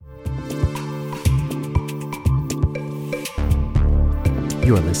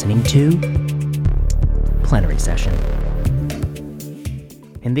You're listening to Plenary Session.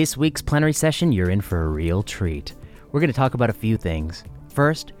 In this week's Plenary Session, you're in for a real treat. We're going to talk about a few things.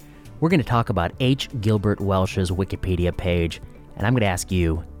 First, we're going to talk about H. Gilbert Welch's Wikipedia page, and I'm going to ask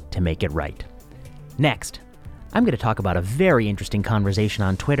you to make it right. Next, I'm going to talk about a very interesting conversation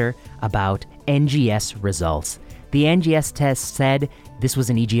on Twitter about NGS results. The NGS test said this was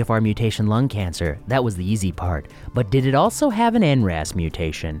an EGFR mutation lung cancer. That was the easy part. But did it also have an NRAS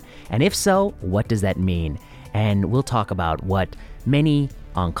mutation? And if so, what does that mean? And we'll talk about what many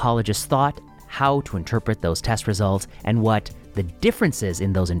oncologists thought, how to interpret those test results, and what the differences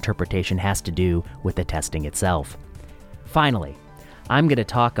in those interpretations has to do with the testing itself. Finally, I'm going to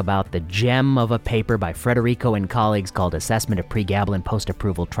talk about the gem of a paper by Frederico and colleagues called Assessment of Pregabalin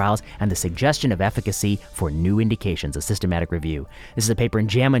Post-Approval Trials and the Suggestion of Efficacy for New Indications, a Systematic Review. This is a paper in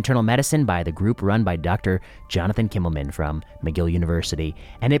JAMA Internal Medicine by the group run by Dr. Jonathan Kimmelman from McGill University,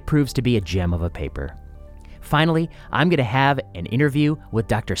 and it proves to be a gem of a paper. Finally, I'm going to have an interview with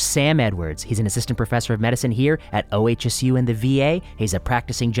Dr. Sam Edwards. He's an assistant professor of medicine here at OHSU and the VA. He's a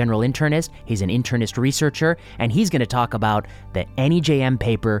practicing general internist. He's an internist researcher, and he's going to talk about the NEJM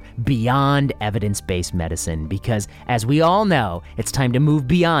paper Beyond Evidence-Based Medicine, because as we all know, it's time to move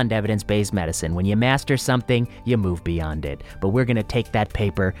beyond evidence-based medicine. When you master something, you move beyond it. But we're going to take that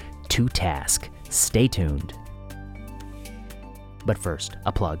paper to task. Stay tuned. But first,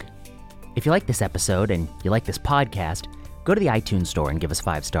 a plug. If you like this episode and you like this podcast, go to the iTunes store and give us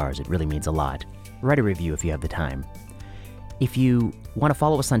 5 stars. It really means a lot. Write a review if you have the time. If you want to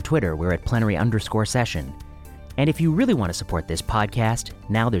follow us on Twitter, we're at plenary_session. And if you really want to support this podcast,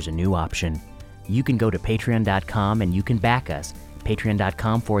 now there's a new option. You can go to patreon.com and you can back us,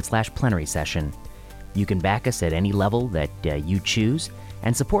 patreon.com/plenary session. You can back us at any level that you choose,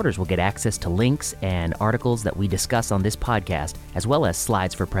 and supporters will get access to links and articles that we discuss on this podcast, as well as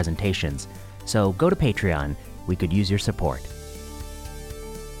slides for presentations. So go to Patreon. We could use your support.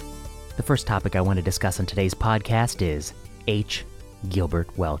 The first topic I want to discuss on today's podcast is H.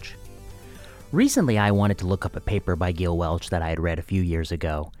 Gilbert Welch. Recently, I wanted to look up a paper by Gil Welch that I had read a few years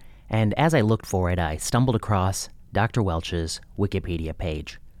ago, and as I looked for it, I stumbled across Dr. Welch's Wikipedia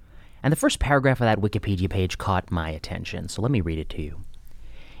page. And the first paragraph of that Wikipedia page caught my attention, so let me read it to you.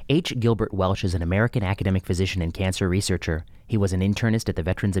 H. Gilbert Welch is an American academic physician and cancer researcher. He was an internist at the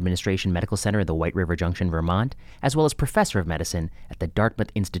Veterans Administration Medical Center in the White River Junction, Vermont, as well as professor of medicine at the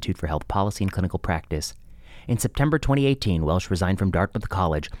Dartmouth Institute for Health Policy and Clinical Practice. In September 2018, Welch resigned from Dartmouth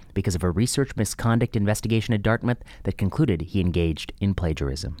College because of a research misconduct investigation at Dartmouth that concluded he engaged in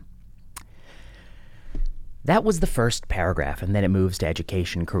plagiarism. That was the first paragraph, and then it moves to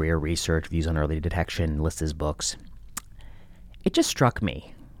education, career, research, views on early detection, lists his books. It just struck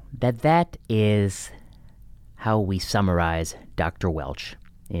me that is how we summarize Dr. Welch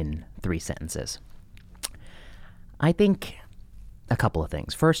in 3 sentences. I think a couple of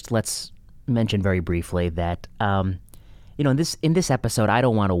things. First, let's mention very briefly that, in this episode, I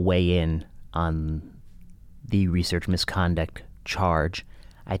don't want to weigh in on the research misconduct charge.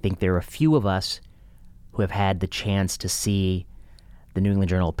 I think there are a few of us who have had the chance to see the New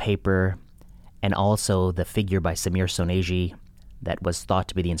England Journal paper and also the figure by Samir Soneji that was thought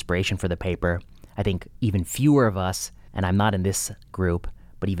to be the inspiration for the paper. I think even fewer of us, and I'm not in this group,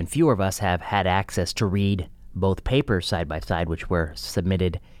 but even fewer of us have had access to read both papers side by side, which were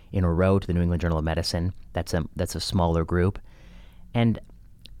submitted in a row to the New England Journal of Medicine. That's a smaller group. And,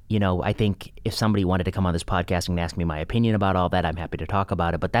 I think if somebody wanted to come on this podcast and ask me my opinion about all that, I'm happy to talk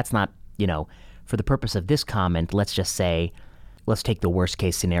about it. But that's not, for the purpose of this comment, let's take the worst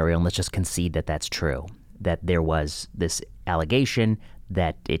case scenario and let's just concede that that's true, that there was this allegation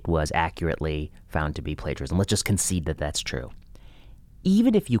that it was accurately found to be plagiarism. Let's just concede that that's true.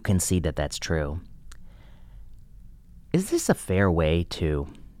 Even if you concede that that's true, is this a fair way to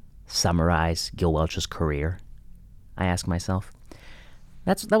summarize Gil Welch's career? I ask myself.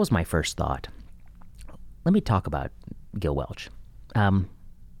 That was my first thought. Let me talk about Gil Welch.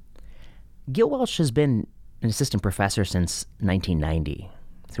 Gil Welch has been an assistant professor since 1990,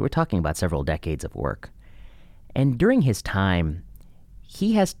 so we're talking about several decades of work. And during his time,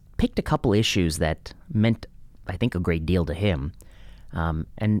 he has picked a couple issues that meant, I think, a great deal to him,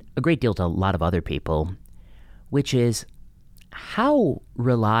 and a great deal to a lot of other people, which is how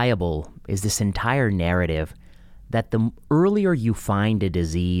reliable is this entire narrative that the earlier you find a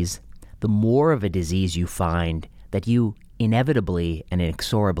disease, the more of a disease you find that you inevitably and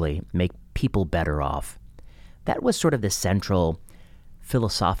inexorably make people better off. That was sort of the central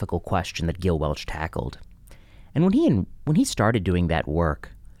philosophical question that Gil Welch tackled. And when he started doing that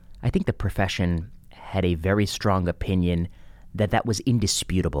work, I think the profession had a very strong opinion that was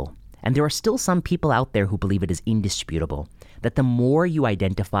indisputable. And there are still some people out there who believe it is indisputable that the more you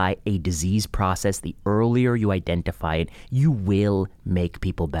identify a disease process, the earlier you identify it, you will make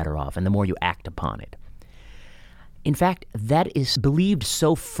people better off, and the more you act upon it. In fact, that is believed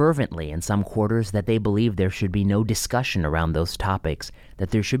so fervently in some quarters that they believe there should be no discussion around those topics, that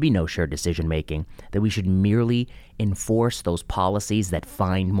there should be no shared decision-making, that we should merely enforce those policies that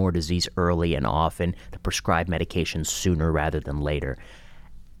find more disease early and often, to prescribe medications sooner rather than later.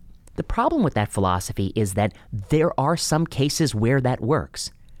 The problem with that philosophy is that there are some cases where that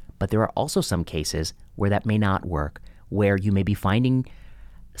works, but there are also some cases where that may not work, where you may be finding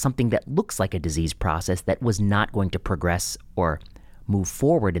something that looks like a disease process that was not going to progress or move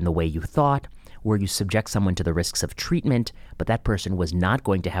forward in the way you thought, where you subject someone to the risks of treatment, but that person was not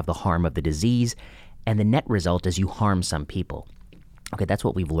going to have the harm of the disease, and the net result is you harm some people. Okay, that's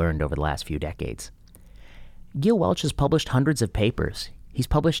what we've learned over the last few decades. Gil Welch has published hundreds of papers. He's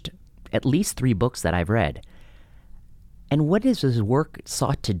published at least 3 books that I've read. And what is his work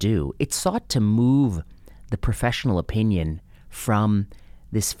sought to do? It sought to move the professional opinion from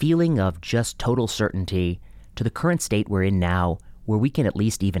this feeling of just total certainty to the current state we're in now, where we can at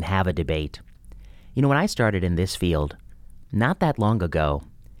least even have a debate. You know, when I started in this field, not that long ago,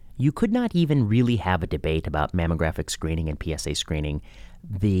 you could not even really have a debate about mammographic screening and PSA screening.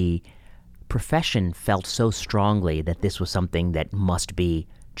 The profession felt so strongly that this was something that must be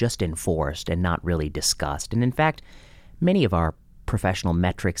just enforced and not really discussed. And in fact, many of our professional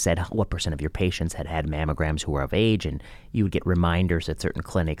metrics said what percent of your patients had had mammograms who were of age, and you would get reminders at certain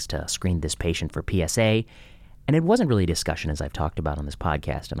clinics to screen this patient for PSA. And it wasn't really discussion, as I've talked about on this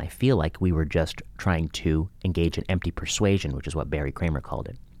podcast, and I feel like we were just trying to engage in empty persuasion, which is what Barry Kramer called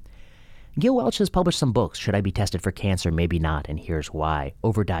it. Gil Welch has published some books. Should I be tested for cancer? Maybe not, and here's why.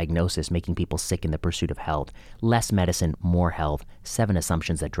 Overdiagnosis, making people sick in the pursuit of health. Less medicine, more health. 7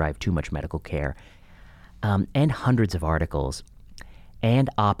 assumptions that drive too much medical care. And hundreds of articles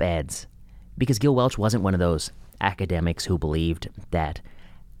and op-eds, because Gil Welch wasn't one of those academics who believed that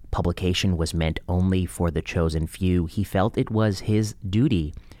publication was meant only for the chosen few. He felt it was his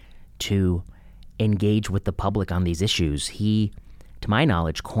duty to engage with the public on these issues. He, to my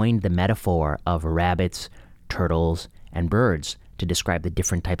knowledge, coined the metaphor of rabbits, turtles, and birds to describe the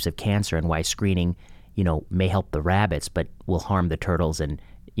different types of cancer and why screening, may help the rabbits, but will harm the turtles and,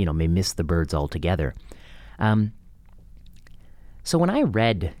 may miss the birds altogether. So when I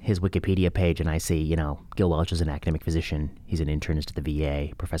read his Wikipedia page and I see, Gil Welch is an academic physician, he's an internist at the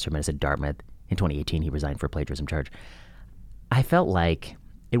VA, professor of medicine at Dartmouth. In 2018, he resigned for a plagiarism charge. I felt like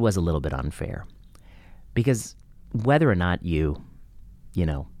it was a little bit unfair, because whether or not you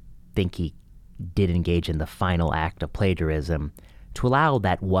think he did engage in the final act of plagiarism, to allow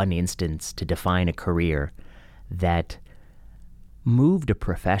that one instance to define a career that moved a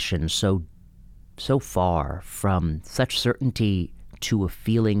profession so far from such certainty to a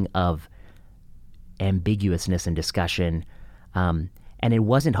feeling of ambiguousness and discussion, and it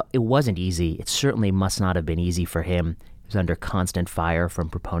wasn't easy. It certainly must not have been easy for him. He was under constant fire from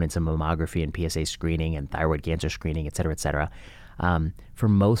proponents of mammography and PSA screening and thyroid cancer screening, et cetera, et cetera. For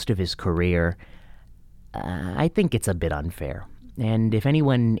most of his career, I think it's a bit unfair. And if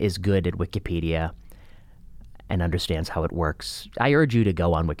anyone is good at Wikipedia and understands how it works, I urge you to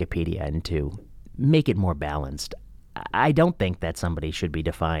go on Wikipedia and to make it more balanced. I don't think that somebody should be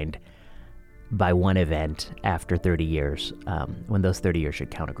defined by one event after 30 years, when those 30 years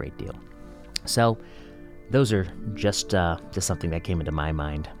should count a great deal. So those are just something that came into my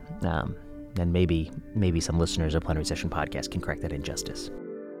mind. And maybe some listeners of Plenary Session Podcast can correct that injustice.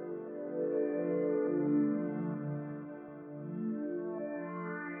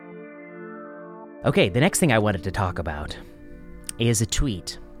 Okay, the next thing I wanted to talk about is a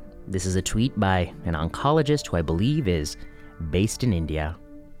tweet. This is a tweet by an oncologist who I believe is based in India.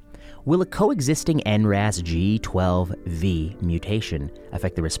 Will a coexisting NRAS G12V mutation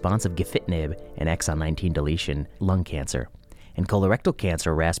affect the response of gefitinib in exon 19 deletion lung cancer? In colorectal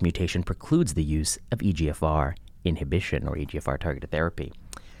cancer, RAS mutation precludes the use of EGFR inhibition or EGFR targeted therapy.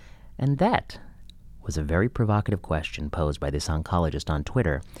 And that was a very provocative question posed by this oncologist on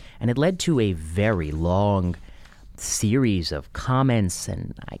Twitter, and it led to a very long series of comments,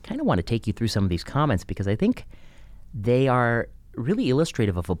 and I kind of want to take you through some of these comments because I think they are really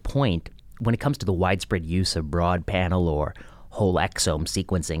illustrative of a point when it comes to the widespread use of broad panel or whole exome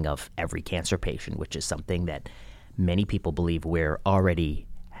sequencing of every cancer patient, which is something that many people believe we're already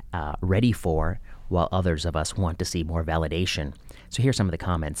ready for, while others of us want to see more validation. So here's some of the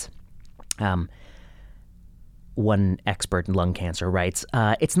comments. One expert in lung cancer writes,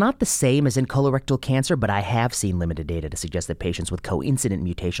 it's not the same as in colorectal cancer, but I have seen limited data to suggest that patients with coincident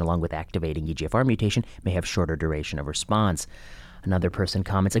mutation along with activating EGFR mutation may have shorter duration of response. Another person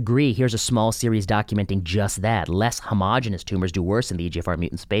comments, agree, here's a small series documenting just that. Less homogeneous tumors do worse in the EGFR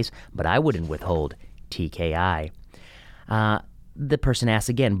mutant space, but I wouldn't withhold TKI. The person asks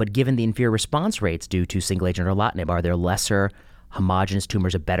again, but given the inferior response rates due to single-agent erlotinib, are there lesser homogeneous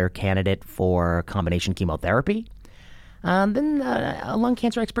tumors a better candidate for combination chemotherapy? Then a lung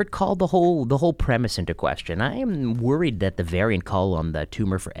cancer expert called the whole premise into question. I am worried that the variant call on the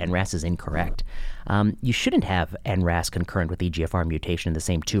tumor for NRAS is incorrect. You shouldn't have NRAS concurrent with EGFR mutation in the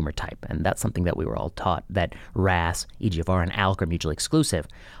same tumor type, and that's something that we were all taught, that RAS, EGFR, and ALK are mutually exclusive.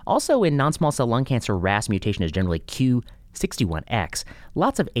 Also, in non-small cell lung cancer, RAS mutation is generally Q61X.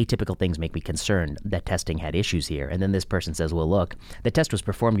 Lots of atypical things make me concerned that testing had issues here. And then this person says, well, look, the test was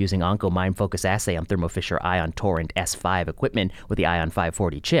performed using OncoMime-Focus assay on Thermo Fisher Ion Torrent S5 equipment with the Ion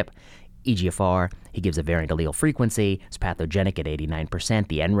 540 chip. EGFR, he gives a variant allele frequency. It's pathogenic at 89%.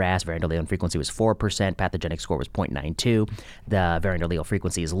 The NRAS variant allele frequency was 4%. Pathogenic score was 0.92. The variant allele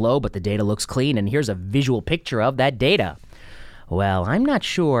frequency is low, but the data looks clean. And here's a visual picture of that data. Well, I'm not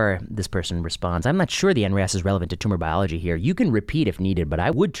sure, this person responds, I'm not sure the NRAS is relevant to tumor biology here. You can repeat if needed, but I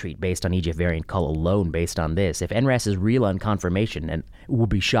would treat based on EGF variant call alone based on this. If NRAS is real on confirmation, and it would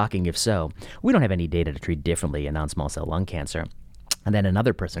be shocking if so, we don't have any data to treat differently in non-small cell lung cancer. And then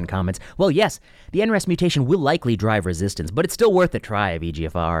another person comments, well, yes, the NRAS mutation will likely drive resistance, but it's still worth a try of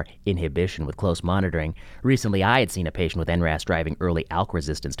EGFR inhibition with close monitoring. Recently, I had seen a patient with NRAS driving early ALK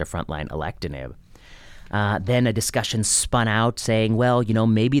resistance to frontline alectinib. Then a discussion spun out saying, well,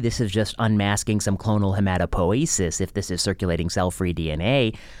 maybe this is just unmasking some clonal hematopoiesis if this is circulating cell-free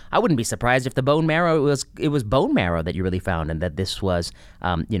DNA. I wouldn't be surprised if the bone marrow, it was bone marrow that you really found and that this was,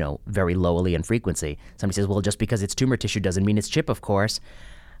 very low allele frequency. Somebody says, well, just because it's tumor tissue doesn't mean it's chip, of course.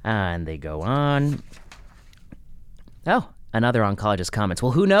 And they go on. Oh, another oncologist comments,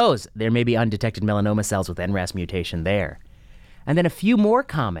 well, who knows? There may be undetected melanoma cells with NRAS mutation there. And then a few more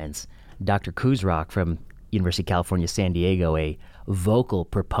comments. Dr. Kuzrock from University of California, San Diego, a vocal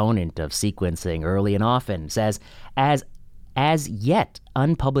proponent of sequencing early and often, says, as yet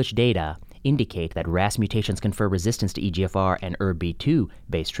unpublished data indicate that RAS mutations confer resistance to EGFR and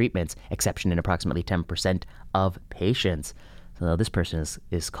ERBB2-based treatments, exception in approximately 10% of patients. So this person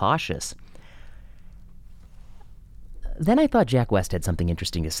is cautious. Then I thought Jack West had something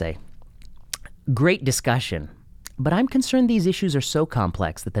interesting to say. Great discussion. But I'm concerned these issues are so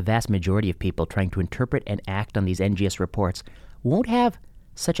complex that the vast majority of people trying to interpret and act on these NGS reports won't have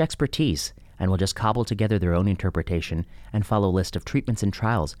such expertise and will just cobble together their own interpretation and follow a list of treatments and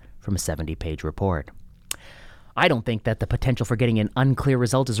trials from a 70-page report. I don't think that the potential for getting an unclear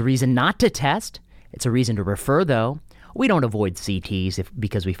result is a reason not to test. It's a reason to refer, though. We don't avoid CTs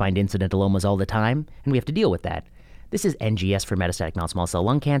because we find incidentalomas all the time, and we have to deal with that. This is NGS for metastatic non-small cell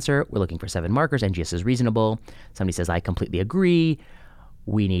lung cancer. We're looking for 7 markers. NGS is reasonable. Somebody says, I completely agree.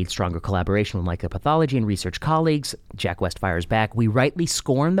 We need stronger collaboration with molecular pathology and research colleagues. Jack West fires back. We rightly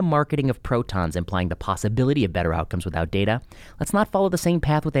scorn the marketing of protons, implying the possibility of better outcomes without data. Let's not follow the same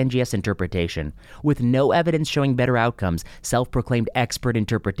path with NGS interpretation. With no evidence showing better outcomes, self-proclaimed expert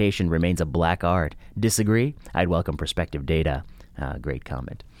interpretation remains a black art. Disagree? I'd welcome prospective data. Great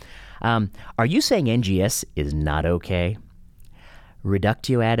comment. Are you saying NGS is not okay?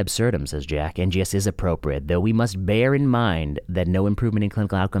 Reductio ad absurdum, says Jack. NGS is appropriate, though we must bear in mind that no improvement in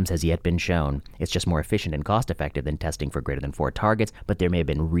clinical outcomes has yet been shown. It's just more efficient and cost-effective than testing for greater than 4 targets, but there may have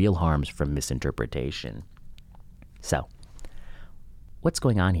been real harms from misinterpretation. So, what's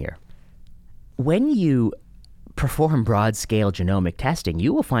going on here? When you perform broad-scale genomic testing,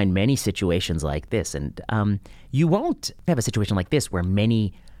 you will find many situations like this, and you won't have a situation like this where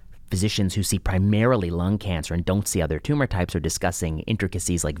many physicians who see primarily lung cancer and don't see other tumor types are discussing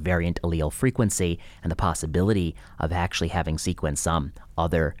intricacies like variant allele frequency and the possibility of actually having sequenced some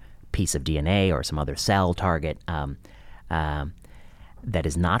other piece of DNA or some other cell target that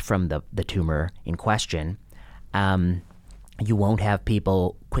is not from the tumor in question. You won't have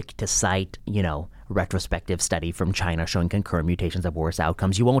people quick to cite, retrospective study from China showing concurrent mutations have worse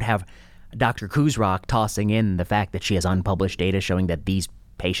outcomes. You won't have Dr. Kuzrock tossing in the fact that she has unpublished data showing that these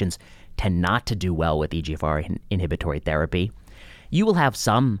patients tend not to do well with EGFR inhibitory therapy. You will have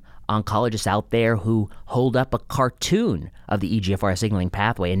some oncologists out there who hold up a cartoon of the EGFR signaling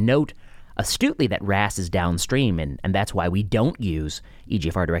pathway and note astutely that RAS is downstream, and that's why we don't use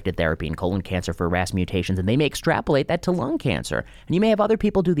EGFR-directed therapy in colon cancer for RAS mutations, and they may extrapolate that to lung cancer. And you may have other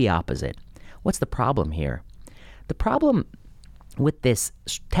people do the opposite. What's the problem here? The problem with this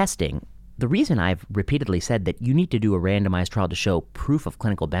testing the reason I've repeatedly said that you need to do a randomized trial to show proof of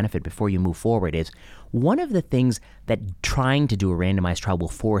clinical benefit before you move forward is one of the things that trying to do a randomized trial will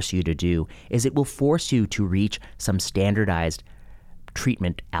force you to do is it will force you to reach some standardized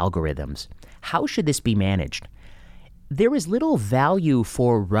treatment algorithms. How should this be managed? There is little value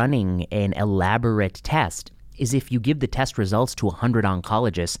for running an elaborate test is if you give the test results to 100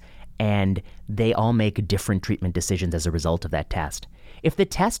 oncologists and they all make different treatment decisions as a result of that test. If the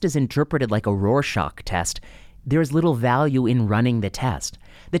test is interpreted like a Rorschach test, there is little value in running the test.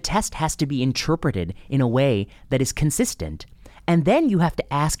 The test has to be interpreted in a way that is consistent. And then you have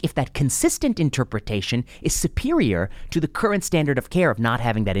to ask if that consistent interpretation is superior to the current standard of care of not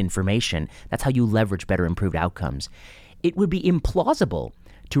having that information. That's how you leverage better improved outcomes. It would be implausible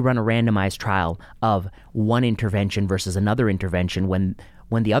to run a randomized trial of one intervention versus another intervention when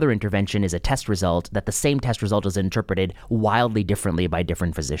the other intervention is a test result that the same test result is interpreted wildly differently by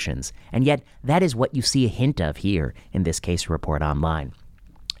different physicians. And yet, that is what you see a hint of here in this case report online.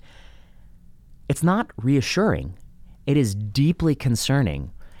 It's not reassuring. It is deeply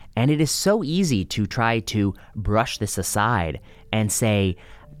concerning. And it is so easy to try to brush this aside and say,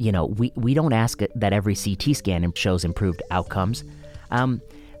 we don't ask that every CT scan shows improved outcomes.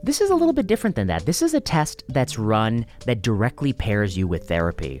 This is a little bit different than that. This is a test that's run that directly pairs you with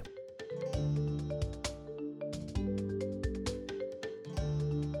therapy.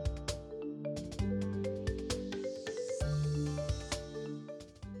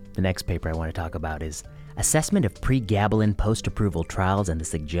 The next paper I want to talk about is Assessment of Pregabalin Post-Approval Trials and the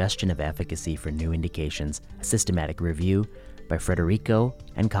Suggestion of Efficacy for New Indications, a Systematic Review by Frederico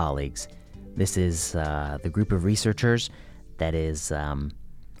and colleagues. This is the group of researchers that is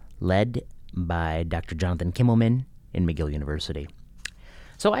led by Dr. Jonathan Kimmelman in McGill University.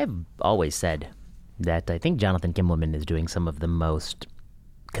 So I've always said that I think Jonathan Kimmelman is doing some of the most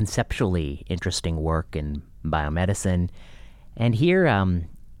conceptually interesting work in biomedicine. And here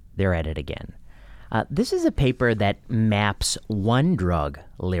they're at it again. This is a paper that maps one drug,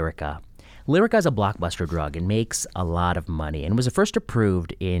 Lyrica. Lyrica is a blockbuster drug and makes a lot of money and was first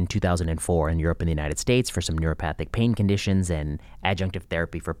approved in 2004 in Europe and the United States for some neuropathic pain conditions and adjunctive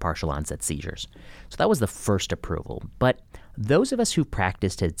therapy for partial onset seizures. So that was the first approval. But those of us who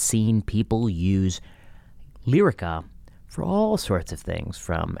practiced had seen people use Lyrica for all sorts of things,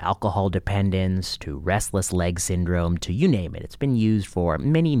 from alcohol dependence to restless leg syndrome to you name it. It's been used for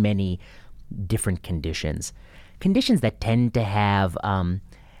many, many different conditions. Conditions that tend to have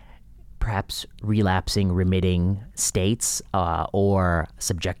perhaps relapsing, remitting states or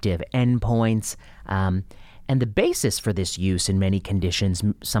subjective endpoints. And the basis for this use in many conditions,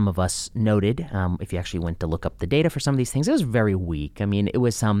 some of us noted, if you actually went to look up the data for some of these things, it was very weak. I mean, it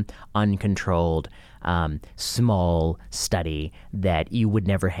was some uncontrolled, small study that you would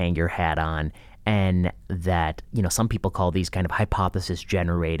never hang your hat on, and that, some people call these kind of hypothesis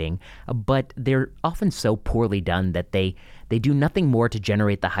generating, but they're often so poorly done that they do nothing more to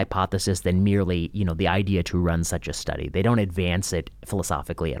generate the hypothesis than merely, the idea to run such a study. They don't advance it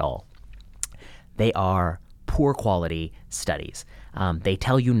philosophically at all. They are poor quality studies. They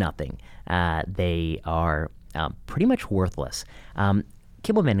tell you nothing. They are pretty much worthless.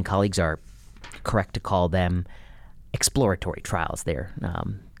 Kimmelman and colleagues are correct to call them exploratory trials. They're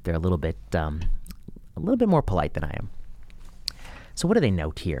a little bit more polite than I am. So what do they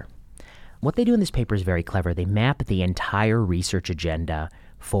note here? What they do in this paper is very clever. They map the entire research agenda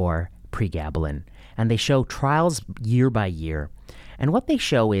for pregabalin, and they show trials year by year. And what they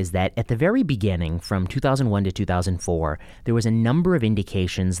show is that at the very beginning, from 2001 to 2004, there was a number of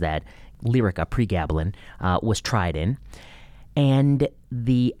indications that Lyrica, pregabalin, was tried in. And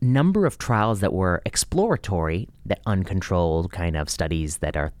the number of trials that were exploratory, that uncontrolled kind of studies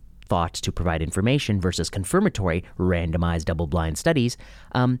that are thought to provide information versus confirmatory randomized double-blind studies,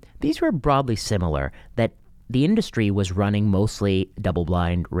 these were broadly similar, that the industry was running mostly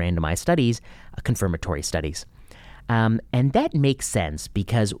double-blind randomized studies, confirmatory studies. And that makes sense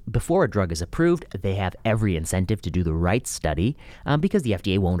because before a drug is approved, they have every incentive to do the right study because the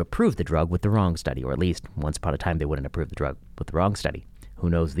FDA won't approve the drug with the wrong study, or at least once upon a time they wouldn't approve the drug with the wrong study. Who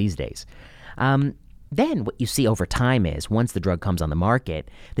knows these days? Then what you see over time is once the drug comes on the market,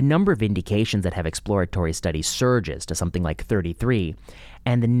 the number of indications that have exploratory studies surges to something like 33,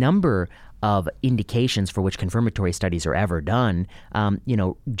 and the number of indications for which confirmatory studies are ever done,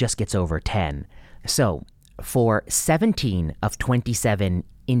 just gets over 10. So for 17 of 27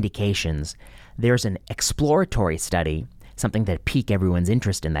 indications, there's an exploratory study, something that pique everyone's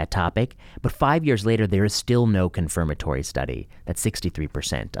interest in that topic, but 5 years later, there is still no confirmatory study. That's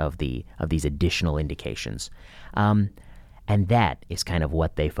 63% of these additional indications. And that is kind of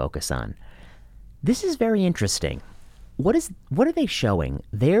what they focus on. This is very interesting. What are they showing?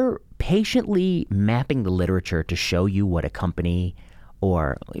 They're patiently mapping the literature to show you what a company,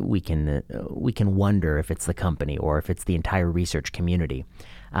 or we can wonder if it's the company or if it's the entire research community,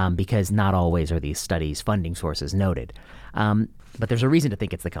 because not always are these studies' funding sources noted. But there's a reason to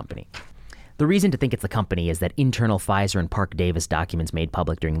think it's the company. The reason to think it's the company is that internal Pfizer and Parke-Davis documents made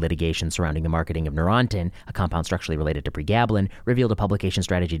public during litigation surrounding the marketing of Neurontin, a compound structurally related to pregabalin, revealed a publication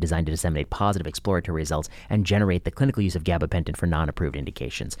strategy designed to disseminate positive exploratory results and generate the clinical use of gabapentin for non-approved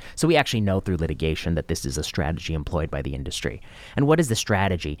indications. So we actually know through litigation that this is a strategy employed by the industry. And what is the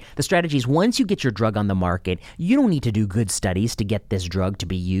strategy? The strategy is once you get your drug on the market, you don't need to do good studies to get this drug to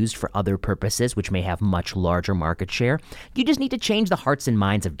be used for other purposes, which may have much larger market share. You just need to change the hearts and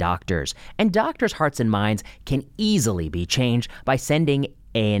minds of doctors. And doctors' hearts and minds can easily be changed by sending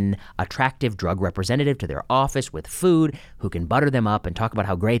an attractive drug representative to their office with food, who can butter them up and talk about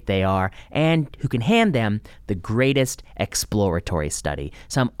how great they are, and who can hand them the greatest exploratory study,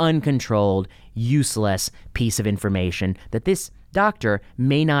 some uncontrolled, useless piece of information that this doctor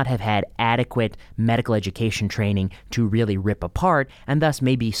may not have had adequate medical education training to really rip apart, and thus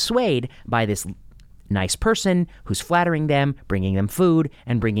may be swayed by this nice person who's flattering them, bringing them food,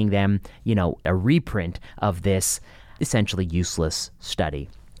 and bringing them, a reprint of this essentially useless study.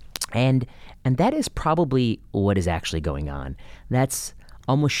 And that is probably what is actually going on. That's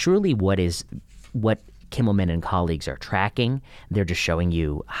almost surely what Kimmelman and colleagues are tracking. They're just showing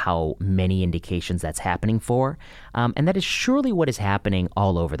you how many indications that's happening for. And that is surely what is happening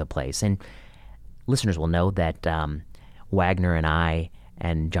all over the place. And listeners will know that Wagner and I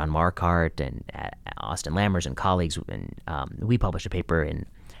and John Marquardt and Austin Lammers and colleagues, and we published a paper in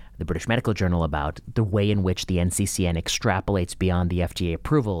the British Medical Journal about the way in which the NCCN extrapolates beyond the FDA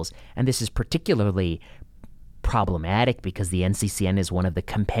approvals. And this is particularly problematic because the NCCN is one of the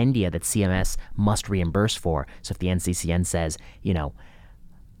compendia that CMS must reimburse for. So if the NCCN says,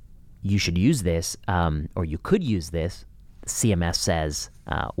 you should use this, or you could use this, CMS says,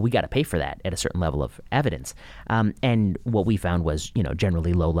 we got to pay for that at a certain level of evidence. And what we found was,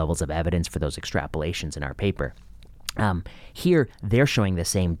 generally low levels of evidence for those extrapolations in our paper. Here, they're showing the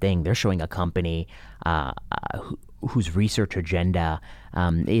same thing. They're showing a company whose research agenda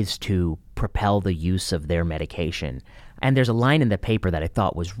is to propel the use of their medication. And there's a line in the paper that I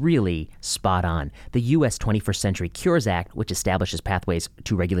thought was really spot on. The U.S. 21st Century Cures Act, which establishes pathways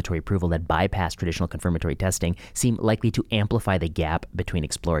to regulatory approval that bypass traditional confirmatory testing, seem likely to amplify the gap between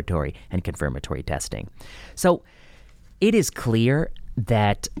exploratory and confirmatory testing. So it is clear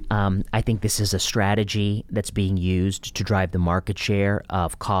that I think this is a strategy that's being used to drive the market share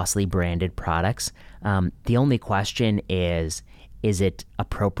of costly branded products. The only question is it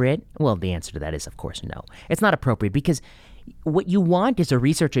appropriate? Well, the answer to that is, of course, no. It's not appropriate because what you want is a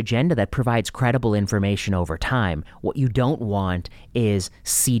research agenda that provides credible information over time. What you don't want is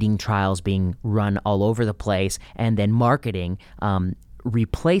seeding trials being run all over the place and then marketing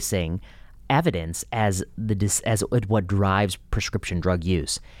replacing evidence as what drives prescription drug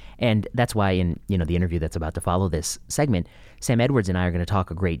use. And that's why in the interview that's about to follow this segment, Sam Edwards and I are going to talk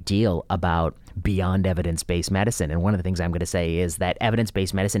a great deal about beyond evidence-based medicine. And one of the things I'm going to say is that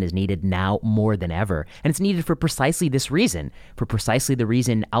evidence-based medicine is needed now more than ever. And it's needed for precisely this reason, for precisely the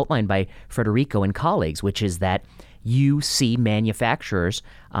reason outlined by Federico and colleagues, which is that you see manufacturers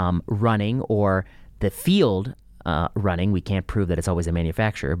running, or the field running. We can't prove that it's always a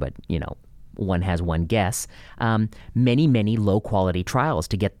manufacturer, but, one has one guess, many, many low-quality trials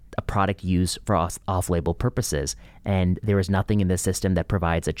to get a product used for off-label purposes. And there is nothing in the system that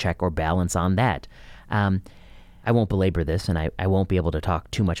provides a check or balance on that. I won't belabor this, and I won't be able to talk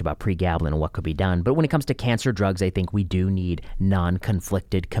too much about pregabalin and what could be done. But when it comes to cancer drugs, I think we do need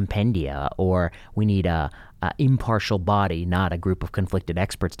non-conflicted compendia, or we need a impartial body, not a group of conflicted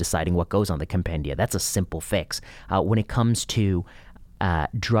experts deciding what goes on the compendia. That's a simple fix. When it comes to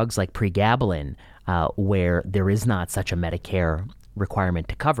drugs like pregabalin, where there is not such a Medicare requirement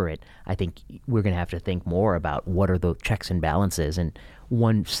to cover it, I think we're going to have to think more about what are the checks and balances. And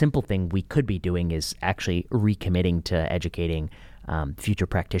one simple thing we could be doing is actually recommitting to educating future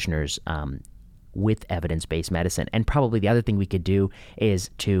practitioners with evidence-based medicine. And probably the other thing we could do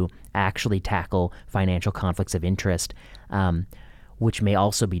is to actually tackle financial conflicts of interest, which may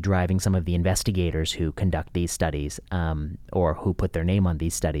also be driving some of the investigators who conduct these studies, or who put their name on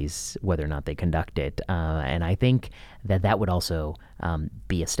these studies, whether or not they conduct it. And I think that would also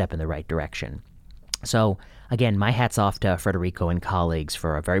be a step in the right direction. So again, my hat's off to Federico and colleagues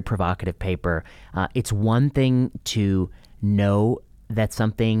for a very provocative paper. It's one thing to know that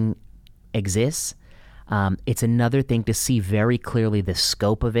something exists. It's another thing to see very clearly the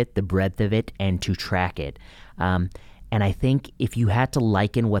scope of it, the breadth of it, and to track it. And I think if you had to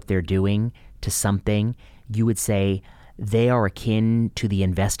liken what they're doing to something, you would say they are akin to the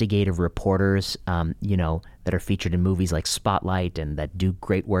investigative reporters, that are featured in movies like Spotlight and that do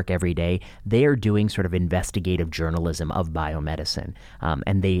great work every day. They are doing sort of investigative journalism of biomedicine,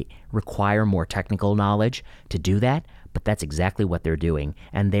 and they require more technical knowledge to do that, but that's exactly what they're doing.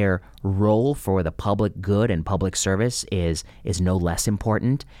 And their role for the public good and public service is no less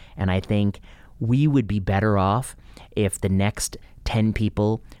important. And I think we would be better off if the next 10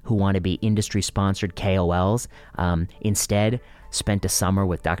 people who want to be industry-sponsored KOLs instead spent a summer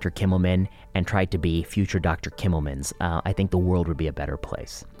with Dr. Kimmelman and tried to be future Dr. Kimmelmans. I think the world would be a better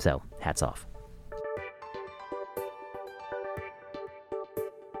place. So, hats off.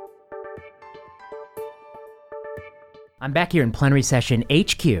 I'm back here in Plenary Session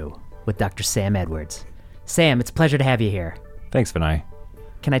HQ with Dr. Sam Edwards. Sam, it's a pleasure to have you here. Thanks, Vinay.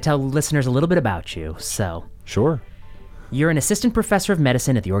 Can I tell listeners a little bit about you? Sure. You're an assistant professor of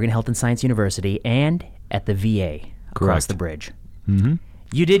medicine at the Oregon Health and Science University and at the VA across the bridge. Mm-hmm.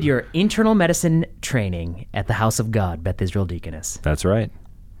 You did your internal medicine training at the House of God, Beth Israel Deaconess. That's right.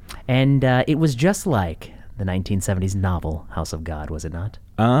 And it was just like the 1970s novel House of God, was it not?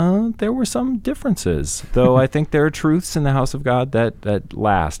 There were some differences, though I think there are truths in the House of God that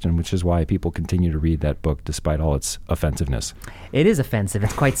last, and which is why people continue to read that book despite all its offensiveness. It is offensive.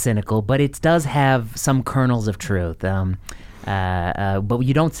 It's quite cynical, but it does have some kernels of truth. But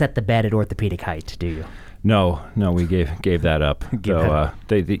you don't set the bed at orthopedic height, do you? No, we gave that up.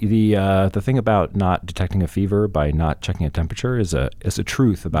 The thing about not detecting a fever by not checking a temperature is a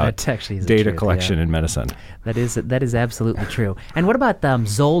truth about data collection in medicine. That is absolutely true. And what about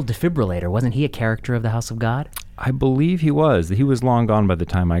Zoll Defibrillator? Wasn't he a character of the House of God? I believe he was. He was long gone by the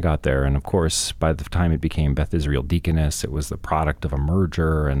time I got there, and of course, by the time it became Beth Israel Deaconess, it was the product of a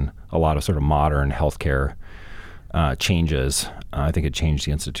merger and a lot of sort of modern healthcare changes. I think it changed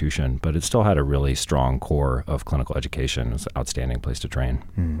the institution, but it still had a really strong core of clinical education. It was an outstanding place to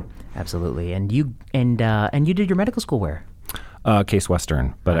train. Absolutely. And you did your medical school where? Case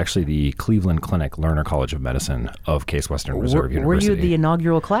Western, but actually the Cleveland Clinic Lerner College of Medicine of Case Western Reserve University. Were you the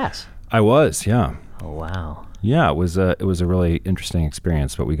inaugural class? I was, yeah. Oh, wow. Yeah, it was a really interesting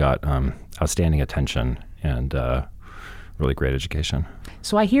experience, but we got outstanding attention and really great education.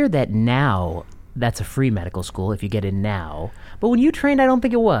 So I hear that now that's a free medical school if you get in now. But when you trained, I don't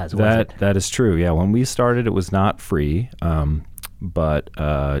think it was it? That is true, yeah. When we started, it was not free, but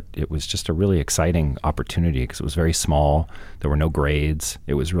it was just a really exciting opportunity because it was very small. There were no grades.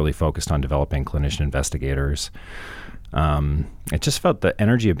 It was really focused on developing clinician investigators. It just felt the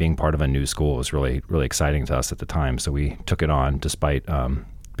energy of being part of a new school was really, really exciting to us at the time. So we took it on despite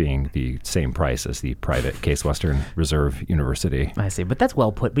being the same price as the private Case Western Reserve University. I see, but that's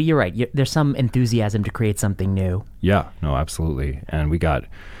well put. But you're right. There's some enthusiasm to create something new. Yeah, no, absolutely. And we got,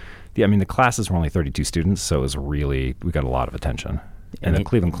 the classes were only 32 students, so it was we got a lot of attention. And the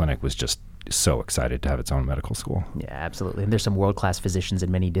Cleveland Clinic was just so excited to have its own medical school. Yeah, absolutely. And there's some world-class physicians in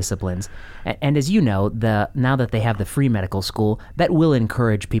many disciplines. And as you know, now that they have the free medical school, that will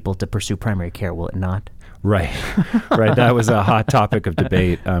encourage people to pursue primary care, will it not? Right. That was a hot topic of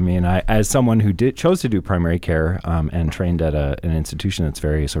debate. I mean, as someone who chose to do primary care and trained at an institution that's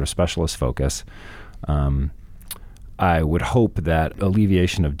very sort of specialist focus, I would hope that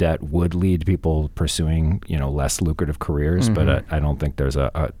alleviation of debt would lead people pursuing, less lucrative careers, but I don't think there's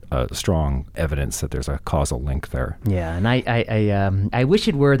a strong evidence that there's a causal link there. Yeah, and I wish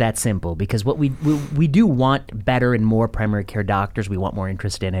it were that simple because what we do want better and more primary care doctors. We want more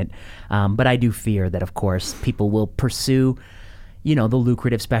interest in it, but I do fear that, of course, people will pursue the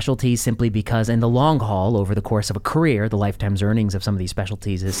lucrative specialties simply because in the long haul, over the course of a career, the lifetime earnings of some of these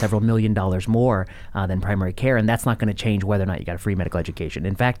specialties is several $1 million more than primary care, and that's not going to change whether or not you got a free medical education.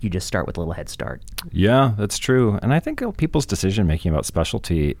 In fact, you just start with a little head start. Yeah, that's true. And I think people's decision-making about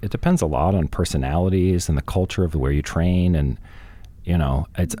specialty, it depends a lot on personalities and the culture of where you train, and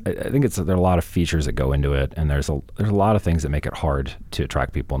I think there are a lot of features that go into it, and there's a lot of things that make it hard to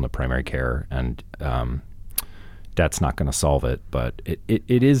attract people into primary care, and that's not going to solve it, but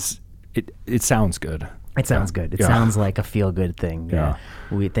it sounds good. It sounds good. It sounds like a feel-good thing. Yeah.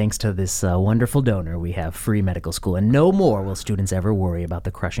 Thanks to this wonderful donor, we have free medical school, and no more will students ever worry about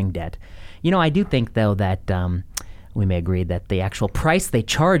the crushing debt. I do think, though, that we may agree that the actual price they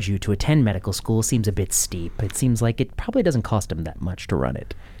charge you to attend medical school seems a bit steep. It seems like it probably doesn't cost them that much to run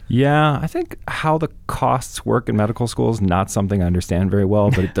it. Yeah, I think how the costs work in medical school is not something I understand very well,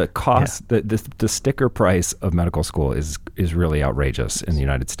 but the cost, the sticker price of medical school is really outrageous in the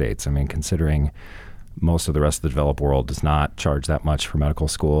United States. I mean, considering most of the rest of the developed world does not charge that much for medical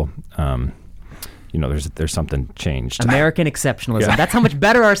school. There's something changed. American exceptionalism. Yeah. That's how much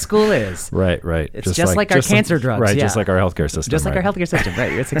better our school is. Right. It's just like our cancer drugs. Right, yeah. just like our healthcare system. Just like our healthcare system,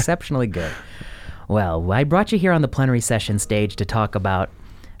 right. It's exceptionally good. Well, I brought you here on the plenary session stage to talk about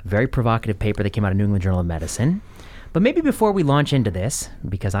a very provocative paper that came out of New England Journal of Medicine. But maybe before we launch into this,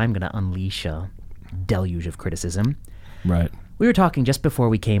 because I'm going to unleash a deluge of criticism. Right. We were talking just before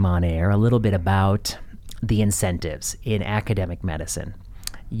we came on air a little bit about the incentives in academic medicine.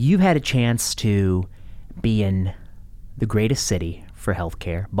 You've had a chance to be in the greatest city for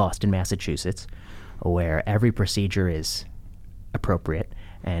healthcare, Boston, Massachusetts, where every procedure is appropriate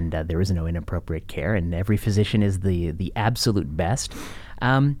and there is no inappropriate care, and every physician is the absolute best.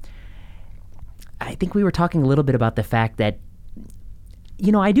 I think we were talking a little bit about the fact that,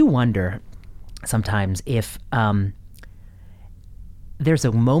 I do wonder sometimes if there's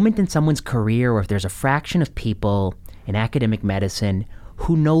a moment in someone's career, or if there's a fraction of people in academic medicine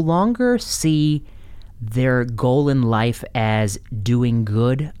who no longer see their goal in life as doing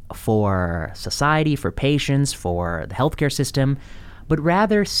good for society, for patients, for the healthcare system, but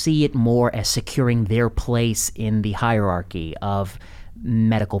rather see it more as securing their place in the hierarchy of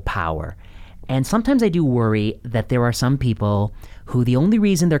medical power. And sometimes I do worry that there are some people who the only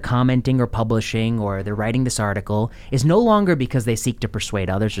reason they're commenting or publishing or they're writing this article is no longer because they seek to persuade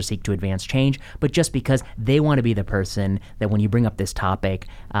others or seek to advance change, but just because they want to be the person that when you bring up this topic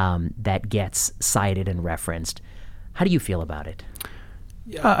that gets cited and referenced. How do you feel about it?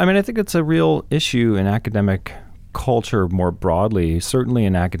 Yeah, I think it's a real issue in academic culture more broadly, certainly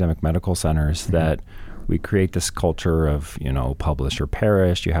in academic medical centers, that we create this culture of, publish or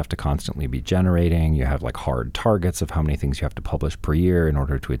perish. You have to constantly be generating. You have like hard targets of how many things you have to publish per year in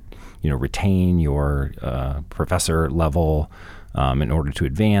order to, retain your professor level. In order to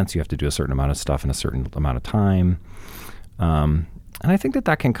advance, you have to do a certain amount of stuff in a certain amount of time. And I think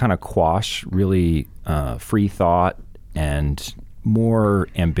that can kind of quash really free thought and more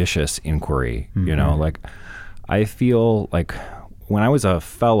ambitious inquiry. I feel like when I was a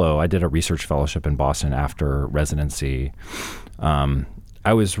fellow, I did a research fellowship in Boston after residency.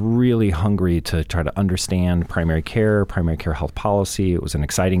 I was really hungry to try to understand primary care health policy. It was an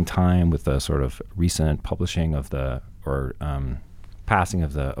exciting time with the sort of recent publishing of passing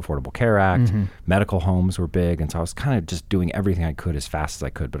of the Affordable Care Act. Mm-hmm. Medical homes were big, and so I was kind of just doing everything I could as fast as I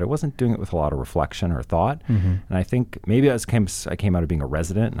could, but I wasn't doing it with a lot of reflection or thought. Mm-hmm. And I think maybe I came out of being a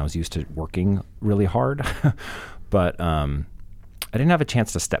resident, and I was used to working really hard, but I didn't have a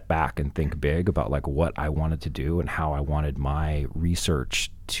chance to step back and think big about like what I wanted to do and how I wanted my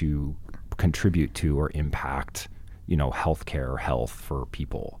research to contribute to or impact, healthcare or health for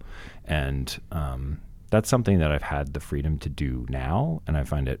people. And that's something that I've had the freedom to do now, and I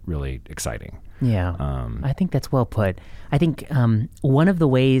find it really exciting. Yeah, I think that's well put. I think one of the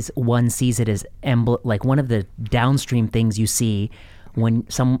ways one sees it is like one of the downstream things you see when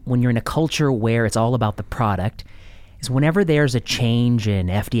you're in a culture where it's all about the product is whenever there's a change in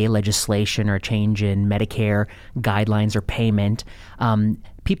FDA legislation or a change in Medicare guidelines or payment,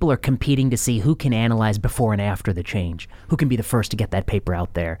 people are competing to see who can analyze before and after the change, who can be the first to get that paper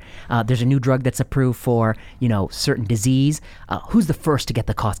out there. There's a new drug that's approved for, certain disease. Who's the first to get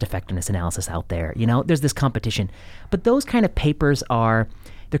the cost effectiveness analysis out there? There's this competition. But those kind of papers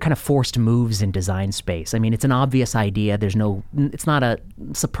they're kind of forced moves in design space. I mean, it's an obvious idea. It's not a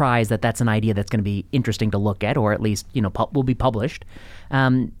surprise that that's an idea that's going to be interesting to look at, or at least, will be published.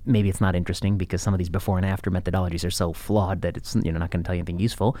 Maybe it's not interesting because some of these before and after methodologies are so flawed that it's, not going to tell you anything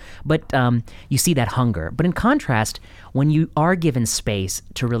useful. But you see that hunger. But in contrast, when you are given space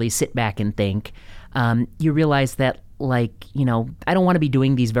to really sit back and think, you realize that I don't want to be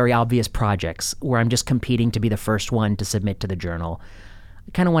doing these very obvious projects where I'm just competing to be the first one to submit to the journal.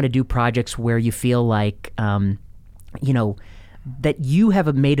 I kind of want to do projects where you feel like, that you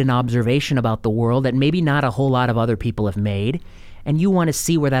have made an observation about the world that maybe not a whole lot of other people have made, and you want to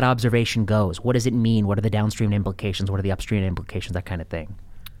see where that observation goes. What does it mean? What are the downstream implications? What are the upstream implications? That kind of thing.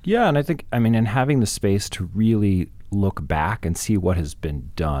 Yeah, and I think, in having the space to really look back and see what has been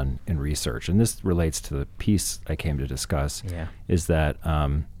done in research, and this relates to the piece I came to discuss, is that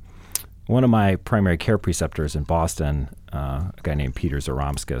one of my primary care preceptors in Boston, a guy named Peter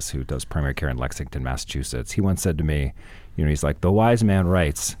Zaromskis, who does primary care in Lexington, Massachusetts, he once said to me, he's like, the wise man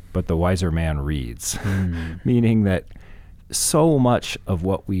writes, but the wiser man reads. Meaning that so much of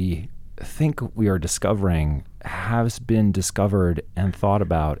what we think we are discovering has been discovered and thought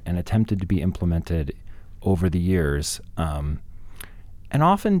about and attempted to be implemented over the years, and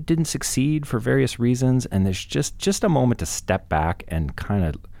often didn't succeed for various reasons. And there's just a moment to step back and kind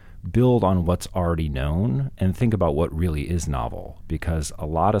of build on what's already known and think about what really is novel, because a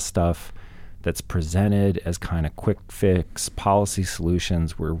lot of stuff that's presented as kind of quick fix policy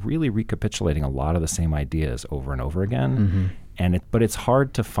solutions, we're really recapitulating a lot of the same ideas over and over again. But it's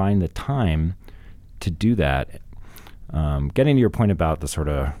hard to find the time to do that. Getting to your point about the sort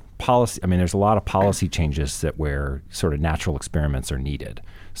of policy, I mean, there's a lot of policy changes where sort of natural experiments are needed.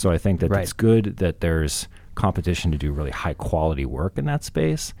 So I think that it's good that there's competition to do really high quality work in that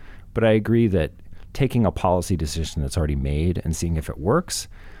space. But I agree that taking a policy decision that's already made and seeing if it works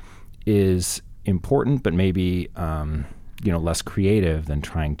is important, but maybe less creative than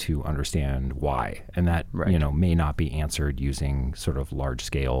trying to understand why. And that may not be answered using sort of large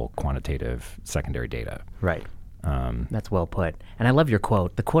scale quantitative secondary data. Right. That's well put. And I love your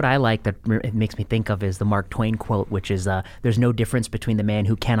quote. The quote I like that it makes me think of is the Mark Twain quote, which is, there's no difference between the man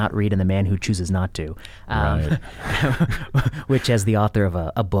who cannot read and the man who chooses not to. Right. Which, as the author of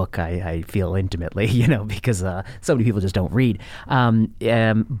a book, I feel intimately, because so many people just don't read.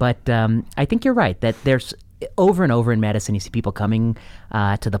 But I think you're right that there's over and over in medicine, you see people coming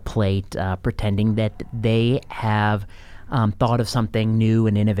to the plate pretending that they have thought of something new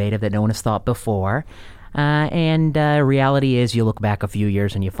and innovative that no one has thought before. And reality is you look back a few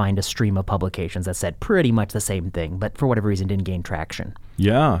years and you find a stream of publications that said pretty much the same thing, but for whatever reason didn't gain traction.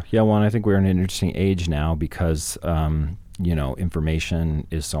 Yeah. Well, and I think we're in an interesting age now because, information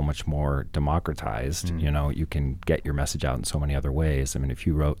is so much more democratized. You can get your message out in so many other ways. I mean, if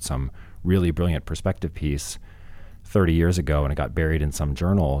you wrote some really brilliant perspective piece 30 years ago and it got buried in some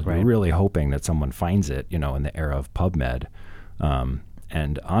journal, you're really hoping that someone finds it, in the era of PubMed.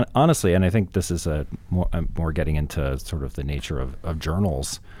 And honestly, and I think this is more getting into sort of the nature of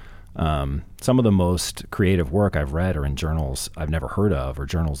journals. Some of the most creative work I've read are in journals I've never heard of, or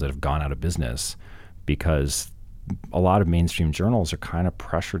journals that have gone out of business, because a lot of mainstream journals are kind of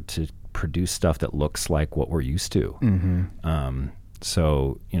pressured to produce stuff that looks like what we're used to.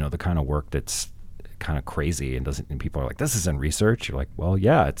 So, the kind of work that's kind of crazy and people are like, this isn't research. You're like, well,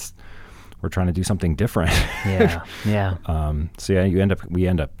 yeah, we're trying to do something different. Yeah. So we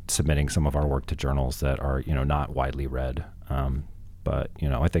end up submitting some of our work to journals that are, not widely read. But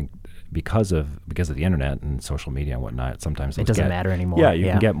I think because of the internet and social media and whatnot, sometimes it doesn't matter anymore. Yeah, you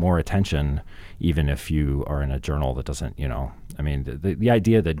can get more attention even if you are in a journal that doesn't, I mean, the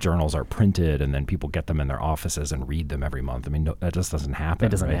idea that journals are printed and then people get them in their offices and read them every month. I mean, that just doesn't happen.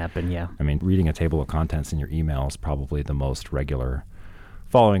 It doesn't happen. Yeah. I mean, reading a table of contents in your email is probably the most regular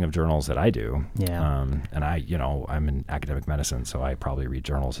following of journals that I do. Yeah. And I'm in academic medicine, so I probably read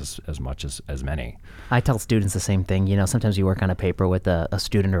journals as much as many. I tell students the same thing. Sometimes you work on a paper with a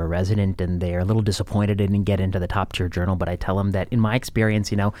student or a resident and they're a little disappointed it didn't get into the top tier journal, but I tell them that in my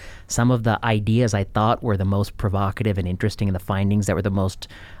experience, some of the ideas I thought were the most provocative and interesting and the findings that were the most,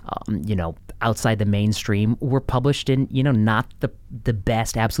 outside the mainstream were published in, not the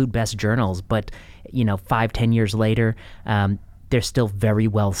best, absolute best journals, but, 5-10 years later, they're still very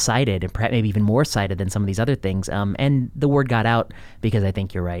well cited and perhaps maybe even more cited than some of these other things. And the word got out because I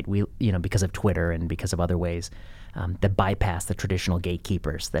think you're right. Because of Twitter and because of other ways that bypass the traditional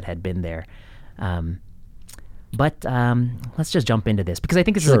gatekeepers that had been there. But let's just jump into this because I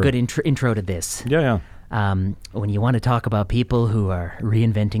think this is a good intro to this. Yeah. When you want to talk about people who are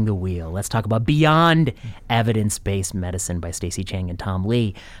reinventing the wheel, let's talk about Beyond Evidence-Based Medicine by Stacy Chang and Tom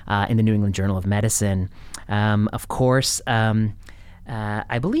Lee in the New England Journal of Medicine. Of course,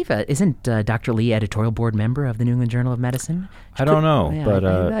 I believe, isn't Dr. Lee editorial board member of the New England Journal of Medicine? I don't know, but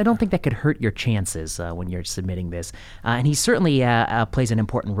I don't think that could hurt your chances when you're submitting this. And he certainly plays an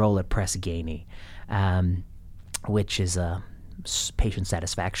important role at Press Ganey, which is a patient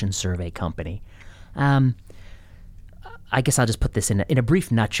satisfaction survey company. I guess I'll just put this in a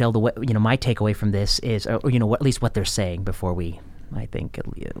brief nutshell. My takeaway from this is, at least what they're saying before I think, at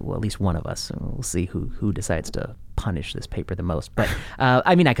least one of us, we'll see who decides to punish this paper the most. But,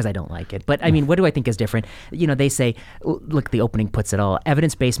 because I don't like it. But, what do I think is different? They say, look, the opening puts it all.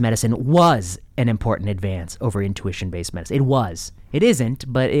 Evidence-based medicine was an important advance over intuition-based medicine. It was. It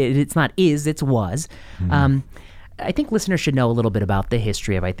isn't, but it's not is, it's was. Mm-hmm. I think listeners should know a little bit about the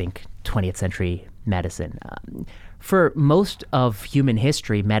history of, 20th century medicine. For most of human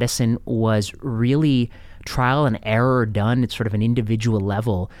history, medicine was really trial and error done at sort of an individual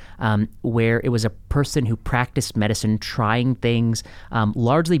level, where it was a person who practiced medicine trying things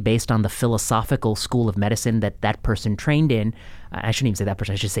largely based on the philosophical school of medicine that person trained in. I shouldn't even say that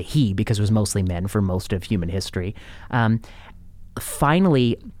person, I should say he, because it was mostly men for most of human history.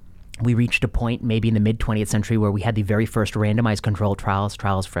 Finally, we reached a point maybe in the mid-20th century where we had the very first randomized controlled trials for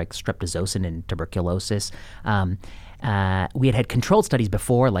streptozotocin and tuberculosis. We had controlled studies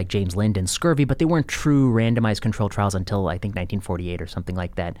before, like James Lind and scurvy, but they weren't true randomized controlled trials until, I think, 1948 or something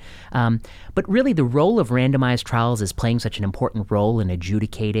like that. But really, the role of randomized trials is playing such an important role in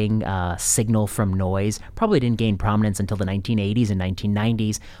adjudicating signal from noise probably didn't gain prominence until the 1980s and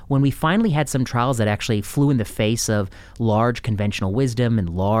 1990s, when we finally had some trials that actually flew in the face of large conventional wisdom and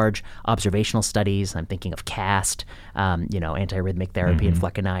large observational studies. I'm thinking of CAST, antiarrhythmic therapy and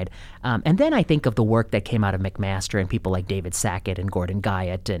flecainide. And then I think of the work that came out of McMaster and people like David Sackett and Gordon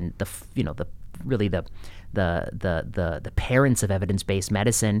Guyatt and the parents of evidence-based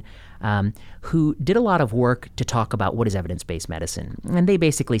medicine, who did a lot of work to talk about what is evidence-based medicine. And they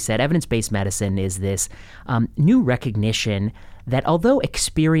basically said evidence-based medicine is this new recognition that although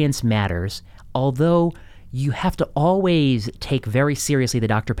experience matters, although you have to always take very seriously the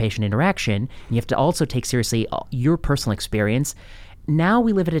doctor-patient interaction, and you have to also take seriously your personal experience. Now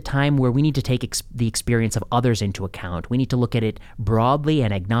we live at a time where we need to take the experience of others into account. We need to look at it broadly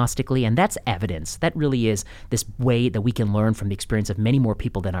and agnostically, and that's evidence. That really is this way that we can learn from the experience of many more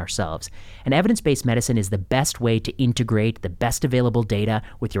people than ourselves. And evidence-based medicine is the best way to integrate the best available data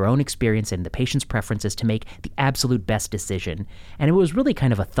with your own experience and the patient's preferences to make the absolute best decision. And it was really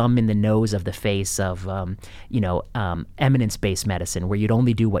kind of a thumb in the nose of the face of, eminence-based medicine, where you'd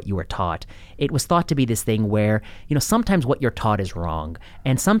only do what you were taught. It was thought to be this thing where, sometimes what you're taught is wrong.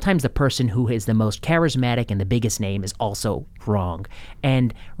 And sometimes the person who is the most charismatic and the biggest name is also wrong.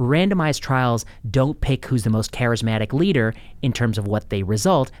 And randomized trials don't pick who's the most charismatic leader in terms of what they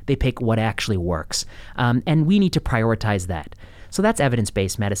result. They pick what actually works. And we need to prioritize that. So that's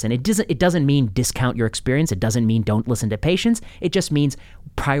evidence-based medicine. It doesn't mean discount your experience. It doesn't mean don't listen to patients. It just means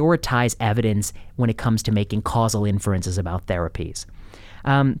prioritize evidence when it comes to making causal inferences about therapies.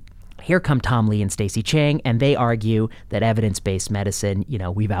 Here come Tom Lee and Stacy Chang, and they argue that evidence-based medicine,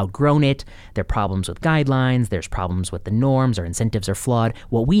 we've outgrown it. There are problems with guidelines. There's problems with the norms. Our incentives are flawed.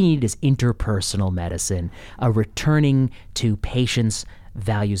 What we need is interpersonal medicine, a returning to patients'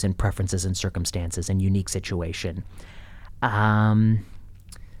 values and preferences and circumstances and unique situation. What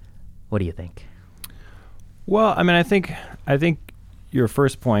do you think? Well, I think your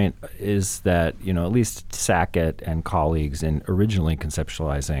first point is that, at least Sackett and colleagues in originally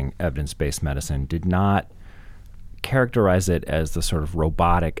conceptualizing evidence-based medicine did not characterize it as the sort of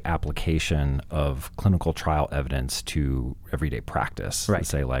robotic application of clinical trial evidence to everyday practice. Right.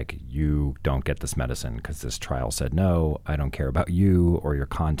 Say, like, you don't get this medicine because this trial said no. I don't care about you or your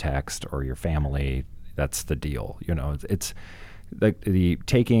context or your family. That's the deal. It's the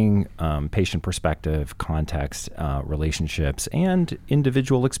taking patient perspective, context, relationships, and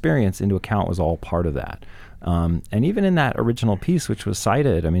individual experience into account was all part of that. And even in that original piece, which was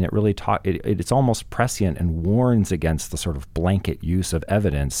cited, it really it's almost prescient and warns against the sort of blanket use of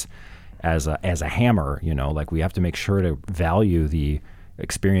evidence as a hammer. Like, we have to make sure to value the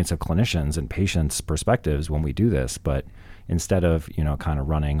experience of clinicians and patients' perspectives when we do this. But instead of kind of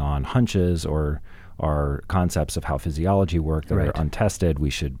running on hunches or our concepts of how physiology work that are untested,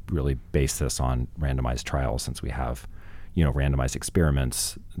 we should really base this on randomized trials, since we have, randomized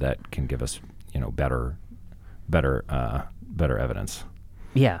experiments that can give us, better evidence.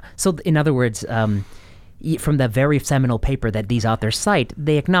 Yeah. So in other words, from the very seminal paper that these authors cite,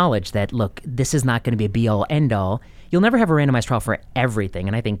 they acknowledge that, look, this is not going to be a be-all, end-all. You'll never have a randomized trial for everything.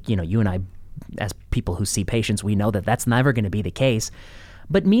 And I think, you and I, as people who see patients, we know that that's never going to be the case.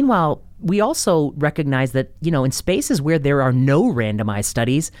 But meanwhile, we also recognize that, in spaces where there are no randomized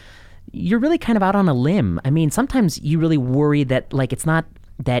studies, you're really kind of out on a limb. Sometimes you really worry that, like, it's not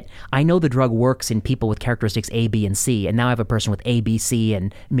that I know the drug works in people with characteristics A, B, and C, and now I have a person with A, B, C,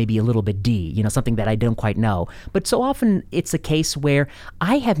 and maybe a little bit D, something that I don't quite know. But so often it's a case where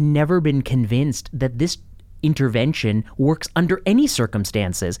I have never been convinced that this intervention works under any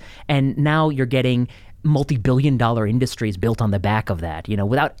circumstances, and now you're getting multi-billion-dollar industries built on the back of that,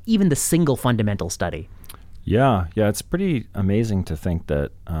 without even the single fundamental study. Yeah, it's pretty amazing to think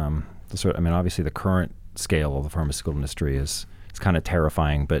that obviously the current scale of the pharmaceutical industry is kind of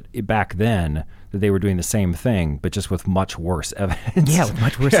terrifying, but back then they were doing the same thing, but just with much worse evidence. Yeah, with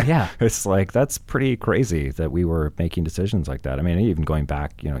much worse, yeah. It's like, that's pretty crazy that we were making decisions like that. Even going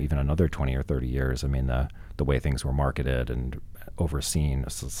back, even another 20 or 30 years, the way things were marketed and overseen,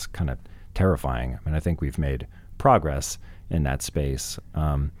 it's kind of terrifying. I think we've made progress in that space.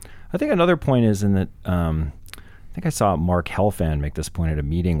 I think another point is in that think I saw Mark Helfand make this point at a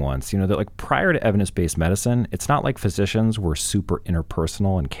meeting once, that like prior to evidence-based medicine, it's not like physicians were super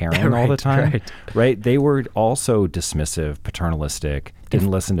interpersonal and caring all the time, right? They were also dismissive, paternalistic,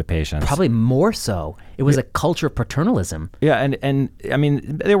 didn't listen to patients. Probably more so. It was a culture of paternalism. Yeah, and I mean,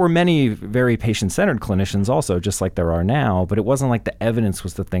 there were many very patient-centered clinicians also, just like there are now, but it wasn't like the evidence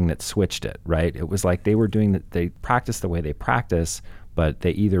was the thing that switched it, right? It was like they practiced the way they practice, but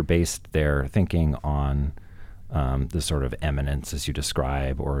they either based their thinking on the sort of eminence, as you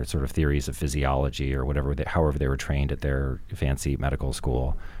describe, or sort of theories of physiology or whatever, however they were trained at their fancy medical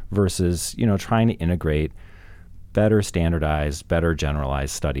school, versus, trying to integrate better standardized, better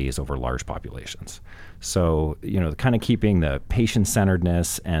generalized studies over large populations. So, kind of keeping the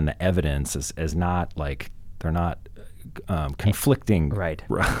patient-centeredness and the evidence as not like, they're not conflicting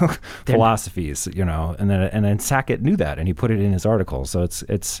philosophies, and then Sackett knew that, and he put it in his article. So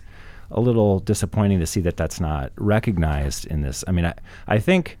it's a little disappointing to see that that's not recognized in this. I mean, I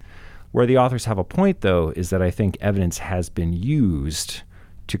think where the authors have a point, though, is that I think evidence has been used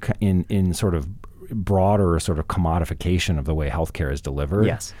to in sort of broader sort of commodification of the way healthcare is delivered.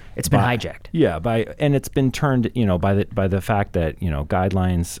 Yes, it's been hijacked. Yeah, and it's been turned, by the fact that,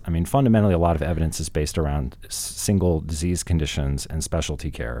 guidelines. I mean, fundamentally, a lot of evidence is based around single disease conditions and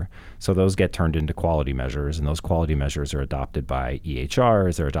specialty care. So those get turned into quality measures, and those quality measures are adopted by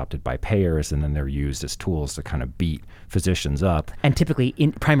EHRs, they're adopted by payers, and then they're used as tools to kind of beat physicians up. And typically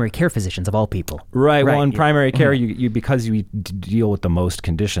in primary care physicians of all people. Right. Well, in primary care, you because you deal with the most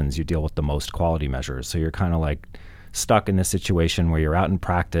conditions, you deal with the most quality measures. So you're kind of like stuck in this situation where you're out in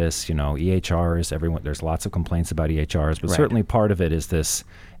practice, EHRs, there's lots of complaints about EHRs, but certainly part of it is this,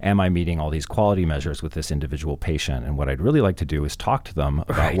 am I meeting all these quality measures with this individual patient? And what I'd really like to do is talk to them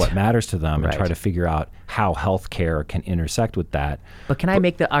about what matters to them and try to figure out how healthcare can intersect with that. But can I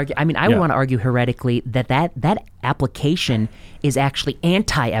make the argument? I mean, I want to argue heretically that application is actually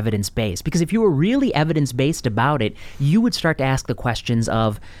anti-evidence-based, because if you were really evidence-based about it, you would start to ask the questions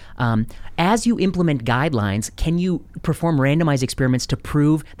of, as you implement guidelines, can you perform randomized experiments to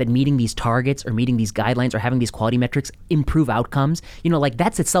prove that meeting these targets or meeting these guidelines or having these quality metrics improve outcomes?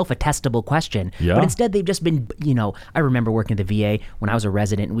 That's itself a testable question. Yeah. But instead, they've just been, I remember working at the VA when I was a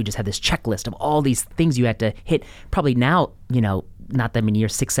resident, and we just had this checklist of all these things you had to hit. Probably now, not that many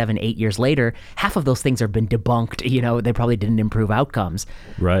years, 6, 7, 8 years later, half of those things have been debunked. They probably didn't improve outcomes.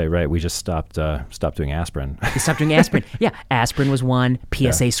 Right. We just stopped doing aspirin. We stopped doing aspirin. Yeah, aspirin was one.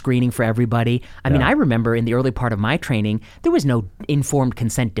 PSA screening for everybody. I mean, I remember in the early part of my training, there was no informed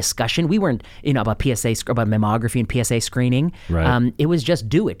consent discussion. We weren't, about about mammography and PSA screening. Right. It was just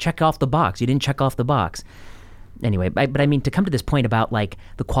do it. Check off the box. You didn't check off the box. Anyway, but I mean, to come to this point about like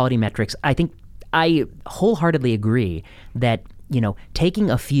the quality metrics, I think I wholeheartedly agree that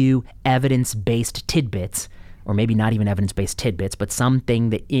taking a few evidence-based tidbits, or maybe not even evidence-based tidbits, but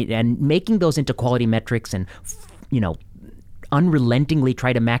something and making those into quality metrics and, unrelentingly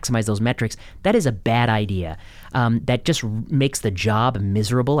try to maximize those metrics, that is a bad idea. That just makes the job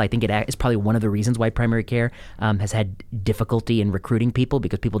miserable. I think it is probably one of the reasons why primary care has had difficulty in recruiting people,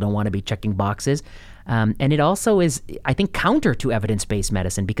 because people don't want to be checking boxes. And it also is, I think, counter to evidence-based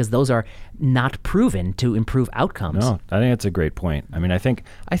medicine, because those are not proven to improve outcomes. No, I think that's a great point. I mean, I think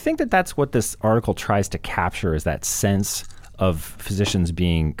that that's what this article tries to capture, is that sense of physicians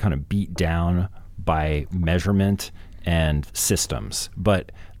being kind of beat down by measurement and systems,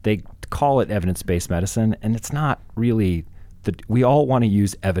 but they call it evidence-based medicine, and it's not really. We all want to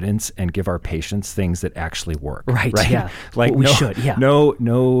use evidence and give our patients things that actually work. Right. Yeah. Like we should. Yeah.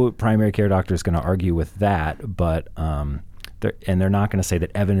 No primary care doctor is going to argue with that, but they're not going to say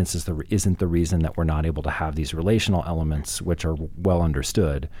that evidence isn't the reason that we're not able to have these relational elements, which are well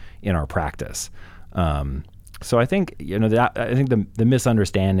understood in our practice. So I think the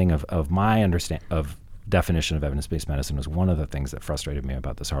misunderstanding of my definition of evidence-based medicine was one of the things that frustrated me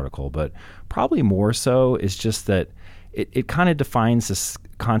about this article, but probably more so is just that it kind of defines this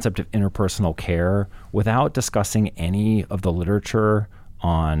concept of interpersonal care without discussing any of the literature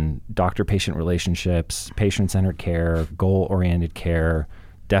on doctor-patient relationships, patient-centered care, goal-oriented care,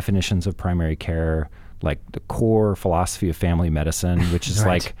 definitions of primary care, like the core philosophy of family medicine, which is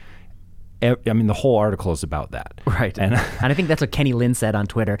like, I mean, the whole article is about that. Right. And I think that's what Kenny Lynn said on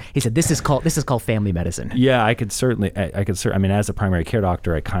Twitter. He said, this is called family medicine. Yeah, I mean, as a primary care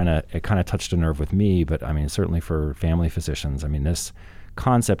doctor, it kind of touched a nerve with me, but I mean, certainly for family physicians, I mean, this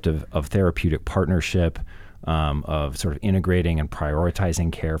concept of therapeutic partnership, of sort of integrating and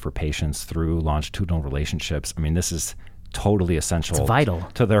prioritizing care for patients through longitudinal relationships. I mean, this is totally essential. It's vital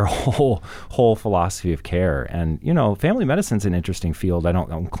to their whole philosophy of care. And family medicine's an interesting field. I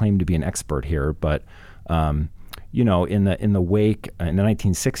don't claim to be an expert here, but in the wake in the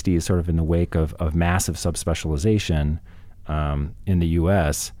 1960s, sort of in the wake of massive subspecialization in the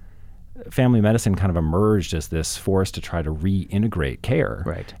U.S., family medicine kind of emerged as this force to try to reintegrate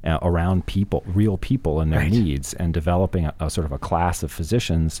care around people, real people and their needs, and developing a sort of a class of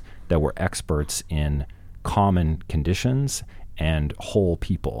physicians that were experts in common conditions and whole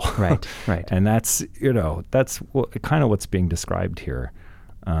people. Right. And that's kind of what's being described here.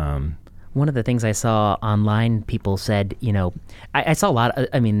 One of the things I saw online, people said, I saw a lot.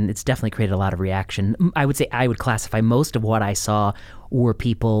 It's definitely created a lot of reaction. I would say I would classify most of what I saw were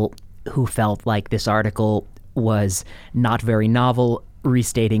people who felt like this article was not very novel,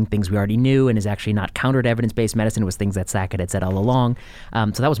 restating things we already knew, and is actually not counter to evidence-based medicine. It was things that Sackett had said all along.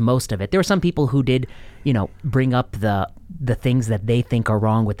 So that was most of it. There were some people who did, bring up the things that they think are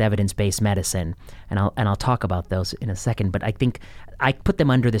wrong with evidence-based medicine, and I'll talk about those in a second. But I think I put them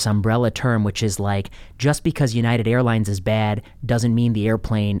under this umbrella term, which is like, just because United Airlines is bad doesn't mean the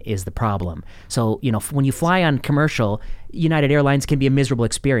airplane is the problem. So, when you fly on commercial, United Airlines can be a miserable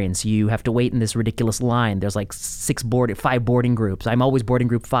experience. You have to wait in this ridiculous line. There's like 5 boarding groups. I'm always boarding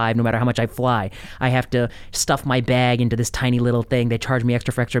group 5, no matter how much I fly. I have to stuff my bag into this tiny little thing. They charge me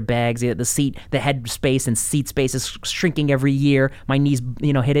extra for extra bags. The head space and seat space is shrinking every year. My knees,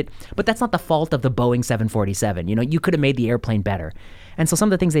 hit it. But that's not the fault of the Boeing 747. You could have made the airplane better. And so some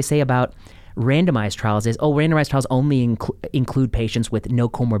of the things they say about randomized trials is, randomized trials only include patients with no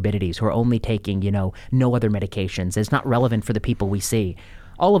comorbidities who are only taking, no other medications. It's not relevant for the people we see.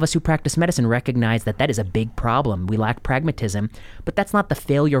 All of us who practice medicine recognize that is a big problem. We lack pragmatism, but that's not the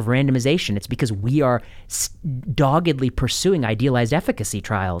failure of randomization. It's because we are doggedly pursuing idealized efficacy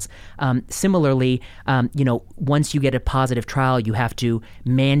trials. Similarly, once you get a positive trial, you have to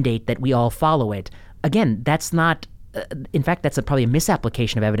mandate that we all follow it. Again, that's not... in fact, that's probably a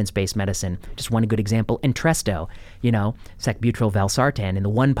misapplication of evidence-based medicine. Just one good example, Entresto, sacubitril valsartan in the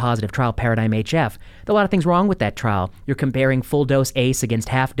one positive trial, Paradigm HF. There are a lot of things wrong with that trial. You're comparing full-dose ACE against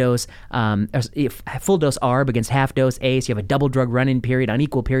half-dose, full-dose ARB against half-dose ACE. You have a double-drug run-in period on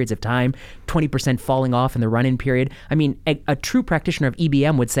equal periods of time, 20% falling off in the run-in period. A true practitioner of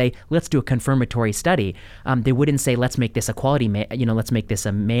EBM would say, let's do a confirmatory study. They wouldn't say, let's make this a quality, let's make this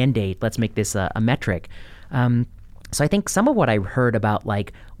a mandate, let's make this a metric. So I think some of what I heard about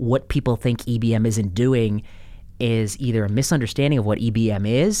like what people think EBM isn't doing is either a misunderstanding of what EBM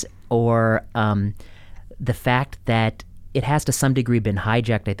is, or the fact that it has to some degree been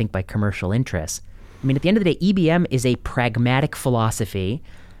hijacked, I think, by commercial interests. At the end of the day, EBM is a pragmatic philosophy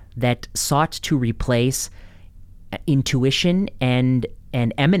that sought to replace intuition and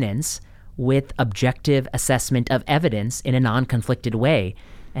eminence with objective assessment of evidence in a non-conflicted way.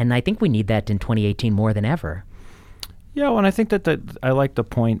 And I think we need that in 2018 more than ever. Yeah, well, and I think that I like the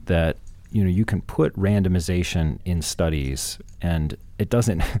point that you can put randomization in studies, and it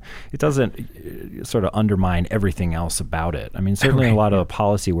doesn't sort of undermine everything else about it. Certainly a lot of the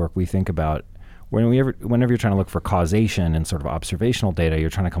policy work we think about, whenever you're trying to look for causation and sort of observational data, you're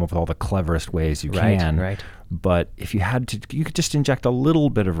trying to come up with all the cleverest ways you can. Right. But if you could just inject a little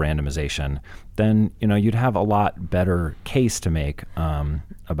bit of randomization, then you'd have a lot better case to make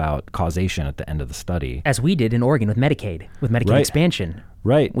about causation at the end of the study. As we did in Oregon with Medicaid expansion.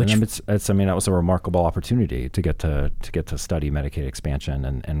 Right, which and that was a remarkable opportunity to get to study Medicaid expansion,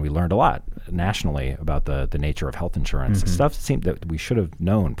 and we learned a lot nationally about the nature of health insurance. Mm-hmm. Stuff seemed that we should have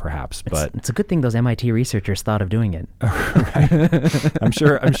known, perhaps, but it's a good thing those MIT researchers thought of doing it. Right. I'm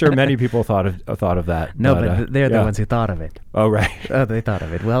sure many people thought of that. No, but they're the ones who thought of it. Oh, right. Oh, they thought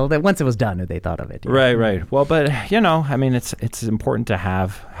of it. Well, once it was done, they thought of it. Right. Well, but it's important to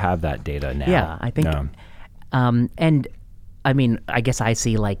have that data now. Yeah, I think, and. I guess I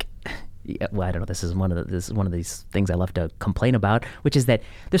see I don't know. This is one of these things I love to complain about, which is that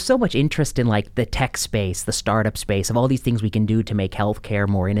there's so much interest in the tech space, the startup space, of all these things we can do to make healthcare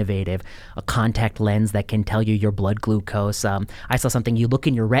more innovative. A contact lens that can tell you your blood glucose. I saw something. You look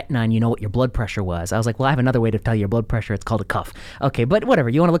in your retina and you know what your blood pressure was. I was like, well, I have another way to tell you your blood pressure. It's called a cuff. Okay, but whatever.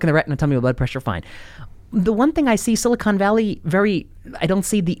 You want to look in the retina and tell me your blood pressure? Fine. The one thing I see Silicon Valley I don't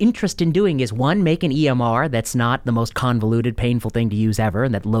see the interest in doing is, one, make an EMR that's not the most convoluted, painful thing to use ever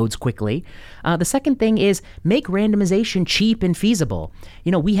and that loads quickly. The second thing is make randomization cheap and feasible.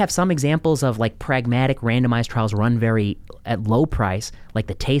 We have some examples of pragmatic randomized trials run at low price, like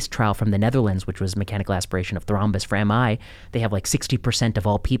the TASTE trial from the Netherlands, which was mechanical aspiration of thrombus for MI. They have 60% of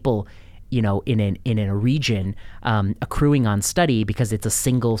all people in a region accruing on study because it's a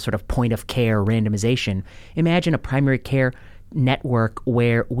single sort of point of care randomization. Imagine a primary care network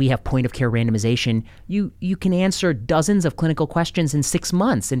where we have point of care randomization. You can answer dozens of clinical questions in 6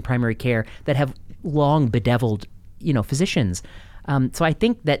 months in primary care that have long bedeviled physicians. So I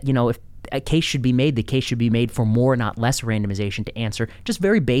think that, if a case should be made, the case should be made for more, not less randomization to answer just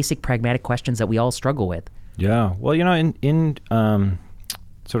very basic pragmatic questions that we all struggle with. Yeah. Well, in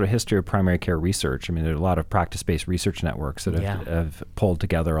sort of history of primary care research, I mean, there are a lot of practice-based research networks that have pulled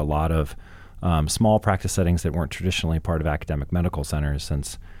together a lot of small practice settings that weren't traditionally part of academic medical centers,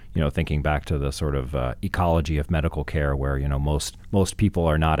 since, thinking back to the sort of ecology of medical care where, most people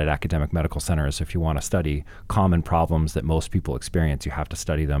are not at academic medical centers. If you want to study common problems that most people experience, you have to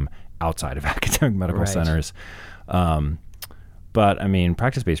study them outside of academic medical centers. But I mean,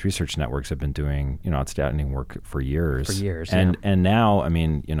 practice-based research networks have been doing, outstanding work for years. And now, I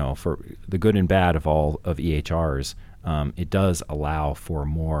mean, for the good and bad of all of EHRs, it does allow for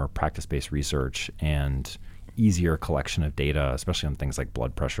more practice-based research and easier collection of data, especially on things like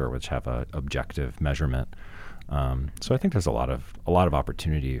blood pressure, which have a objective measurement. So I think there's a lot of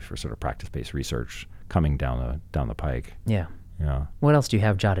opportunity for sort of practice-based research coming down the pike. Yeah. Yeah. What else do you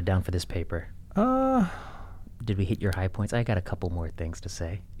have jotted down for this paper? Did we hit your high points? I got a couple more things to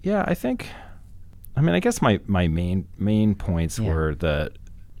say. Yeah, I guess my main points were that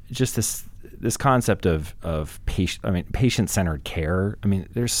just this concept of patient-centered care. I mean,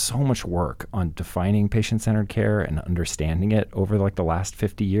 there's so much work on defining patient-centered care and understanding it over like the last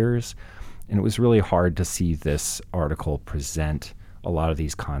 50 years. And it was really hard to see this article present a lot of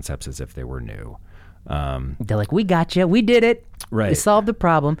these concepts as if they were new. They're like, we got you. We did it. Right. We solved the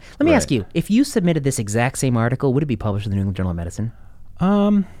problem. Let me ask you, if you submitted this exact same article, would it be published in the New England Journal of Medicine?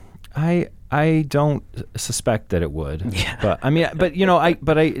 I don't suspect that it would. Yeah. But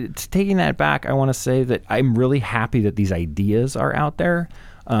taking that back, I want to say that I'm really happy that these ideas are out there,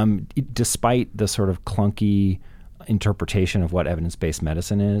 despite the sort of clunky interpretation of what evidence-based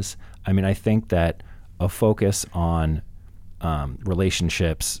medicine is. I mean, I think that a focus on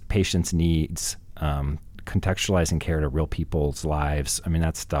relationships, patients' needs, contextualizing care to real people's lives. I mean,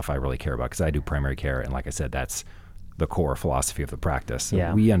 that's stuff I really care about because I do primary care. And like I said, that's the core philosophy of the practice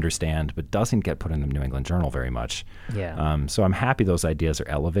that we understand, but doesn't get put in the New England Journal very much. Yeah. So I'm happy those ideas are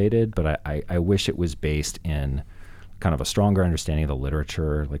elevated, but I wish it was based in kind of a stronger understanding of the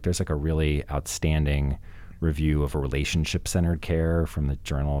literature. Like there's like a really outstanding review of a relationship-centered care from the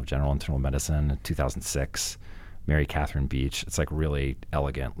Journal of General Internal Medicine in 2006. Mary Catherine Beach. It's like really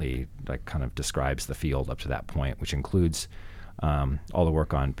elegantly like kind of describes the field up to that point, which includes all the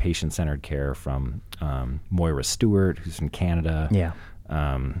work on patient-centered care from Moira Stewart, who's in Canada. Yeah.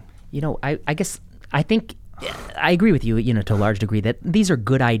 I think I agree with you, to a large degree that these are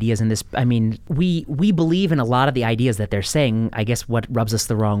good ideas in this. I mean, we believe in a lot of the ideas that they're saying. I guess what rubs us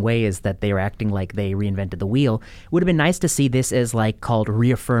the wrong way is that they are acting like they reinvented the wheel. It would have been nice to see this as like called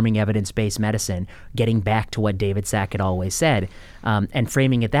reaffirming evidence-based medicine, getting back to what David Sackett always said, and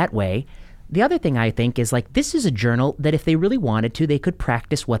framing it that way. The other thing I think is like this is a journal that if they really wanted to, they could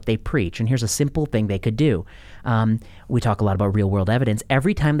practice what they preach. And here's a simple thing they could do. We talk a lot about real-world evidence.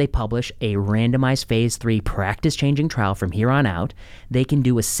 Every time they publish a randomized phase 3 practice-changing trial from here on out, they can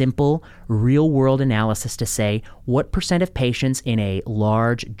do a simple real-world analysis to say what % of patients in a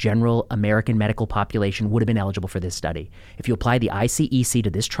large general American medical population would have been eligible for this study. If you apply the ICEC to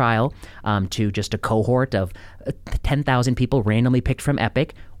this trial, to just a cohort of 10,000 people randomly picked from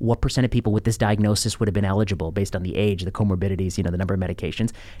EPIC, what % of people with this diagnosis would have been eligible based on the age, the comorbidities, the number of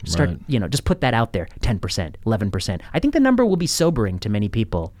medications. Start, just put that out there, 10%, 11%. I think the number will be sobering to many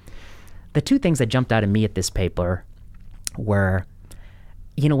people. The two things that jumped out at me at this paper were,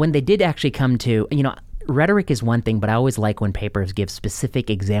 when they did actually come to, rhetoric is one thing, but I always like when papers give specific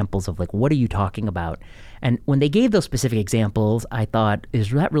examples of like, what are you talking about? And when they gave those specific examples, I thought,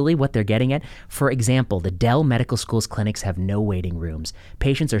 is that really what they're getting at? For example, the Dell Medical School's clinics have no waiting rooms.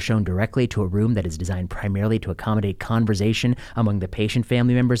 Patients are shown directly to a room that is designed primarily to accommodate conversation among the patient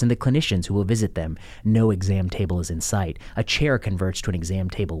family members and the clinicians who will visit them. No exam table is in sight. A chair converts to an exam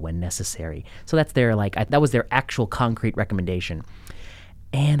table when necessary. So that's their that was their actual concrete recommendation.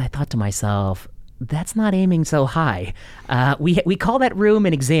 And I thought to myself, that's not aiming so high. We call that room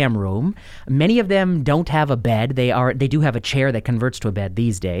an exam room. Many of them don't have a bed. They do have a chair that converts to a bed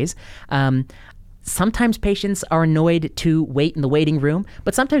these days. Sometimes patients are annoyed to wait in the waiting room,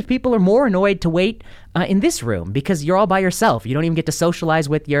 but sometimes people are more annoyed to wait in this room because you're all by yourself. You don't even get to socialize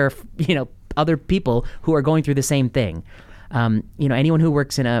with your, other people who are going through the same thing. Anyone who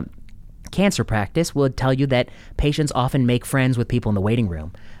works in a cancer practice would tell you that patients often make friends with people in the waiting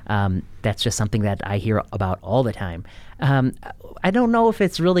room. That's just something that I hear about all the time. I don't know if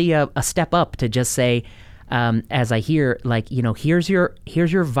it's really a step up to just say, as I hear, like, here's your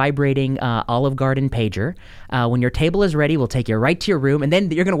vibrating Olive Garden pager. When your table is ready, we'll take you right to your room, and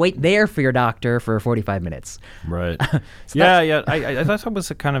then you're going to wait there for your doctor for 45 minutes. Right. Yeah. I thought that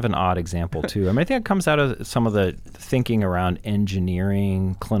was a kind of an odd example too. I mean, I think it comes out of some of the thinking around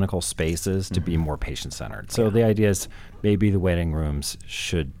engineering clinical spaces to be more patient-centered. So the idea is maybe the waiting rooms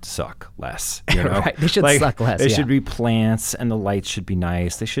should suck less. Right. They should suck less. They should be plants, and the lights should be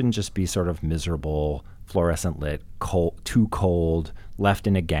nice. They shouldn't just be sort of miserable, fluorescent lit, cold, too cold, left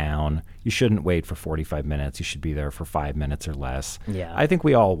in a gown. You shouldn't wait for 45 minutes. You should be there for 5 minutes or less. Yeah. I think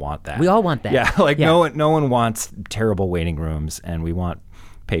we all want that. We all want that. Yeah, no one wants terrible waiting rooms, and we want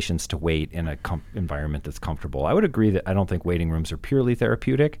patients to wait in a environment that's comfortable. I would agree that I don't think waiting rooms are purely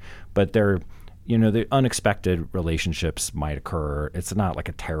therapeutic, but they're the unexpected relationships might occur. It's not like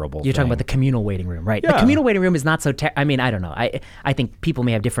a terrible You're talking about the communal waiting room, right? Yeah. The communal waiting room is not so I mean, I don't know. I think people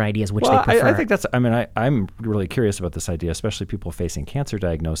may have different ideas which they prefer. I think that's, I'm really curious about this idea, especially people facing cancer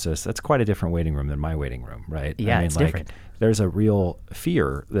diagnosis. That's quite a different waiting room than my waiting room, right? Yeah, it's different. There's a real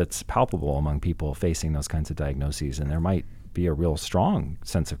fear that's palpable among people facing those kinds of diagnoses, and there might be a real strong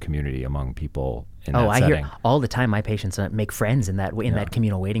sense of community among people in that setting. Hear all the time my patients make friends in that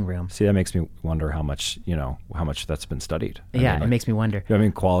communal waiting room. See, that makes me wonder how much that's been studied. It makes me wonder.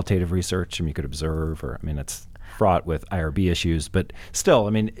 Qualitative research, you could observe, it's fraught with IRB issues, but still,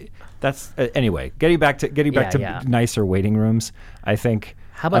 that's anyway. Getting back to nicer waiting rooms, I think.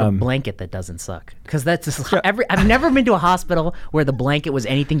 How about a blanket that doesn't suck? Because that's just I've never been to a hospital where the blanket was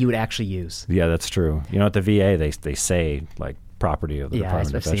anything you would actually use. Yeah, that's true. At the VA, they say like property of the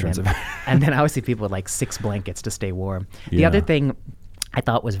Department of Veterans Affairs. And then I always see people with like 6 blankets to stay warm. The other thing I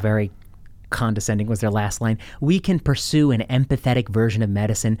thought was very condescending was their last line. We can pursue an empathetic version of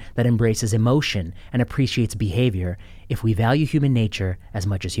medicine that embraces emotion and appreciates behavior if we value human nature as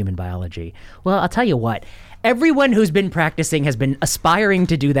much as human biology. Well, I'll tell you what. Everyone who's been practicing has been aspiring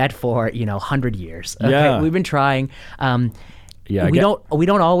to do that for 100 years. Okay? Yeah. We've been trying. We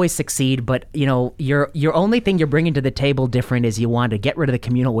don't always succeed, but your only thing you're bringing to the table different is you want to get rid of the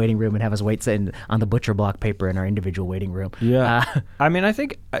communal waiting room and have us wait on the butcher block paper in our individual waiting room. Yeah, I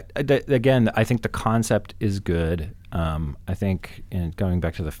think again, I think the concept is good. I think, going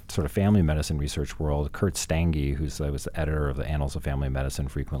back to the sort of family medicine research world, Kurt Stange, was the editor of the Annals of Family Medicine,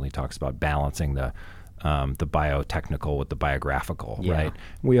 frequently talks about balancing the biotechnical with the biographical. Right?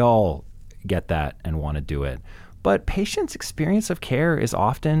 We all get that and want to do it. But patients' experience of care is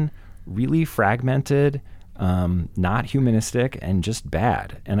often really fragmented, not humanistic, and just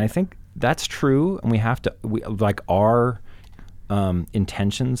bad. And I think that's true. And we have to, our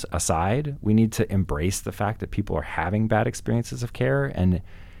intentions aside, we need to embrace the fact that people are having bad experiences of care. And,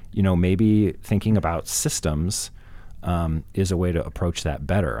 maybe thinking about systems is a way to approach that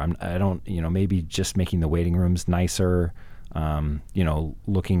better. Maybe just making the waiting rooms nicer.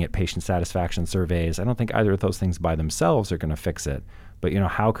 Looking at patient satisfaction surveys. I don't think either of those things by themselves are going to fix it. But,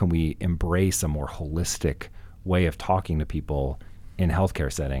 how can we embrace a more holistic way of talking to people in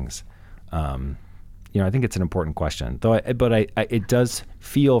healthcare settings? I think it's an important question. It does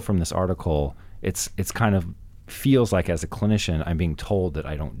feel from this article, it's kind of feels like as a clinician, I'm being told that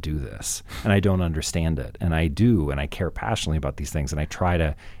I don't do this and I don't understand it. And I do, and I care passionately about these things, and I try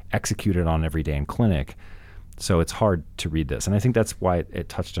to execute it on every day in clinic. So it's hard to read this. And I think that's why it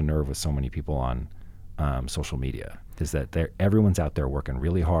touched a nerve with so many people on social media, is that everyone's out there working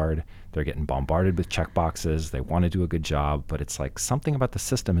really hard. They're getting bombarded with check boxes. They want to do a good job, but it's like something about the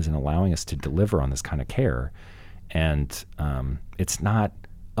system isn't allowing us to deliver on this kind of care. And it's not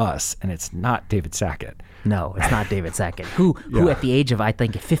us, and it's not David Sackett. No, it's not David Sackett, who at the age of, I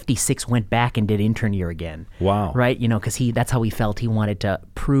think, 56 went back and did intern year again. Wow. Right? Because that's how he felt. He wanted to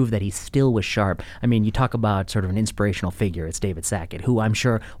prove that he still was sharp. You talk about sort of an inspirational figure. It's David Sackett, who I'm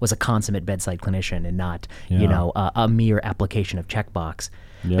sure was a consummate bedside clinician and not, a mere application of checkbox.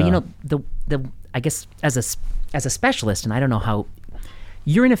 Yeah. But, I guess as a specialist, and I don't know how,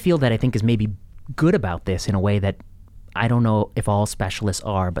 you're in a field that I think is maybe good about this in a way that I don't know if all specialists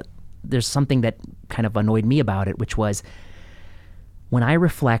are, but there's something that kind of annoyed me about it, which was when I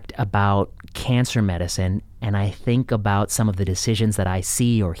reflect about cancer medicine and I think about some of the decisions that I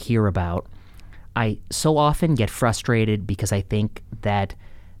see or hear about, I so often get frustrated because I think that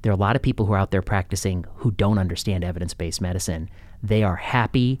there are a lot of people who are out there practicing who don't understand evidence-based medicine. They are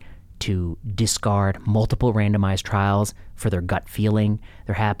happy to discard multiple randomized trials for their gut feeling.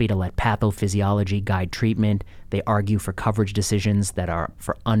 They're happy to let pathophysiology guide treatment. They argue for coverage decisions that are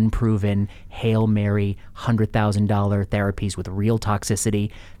for unproven, Hail Mary, $100,000 therapies with real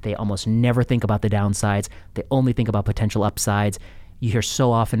toxicity. They almost never think about the downsides. They only think about potential upsides. You hear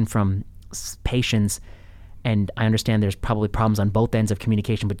so often from patients, and I understand there's probably problems on both ends of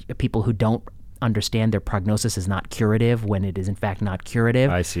communication, but people who don't understand their prognosis is not curative when it is in fact not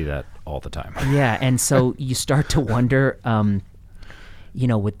curative. I see that all the time. Yeah, and so you start to wonder,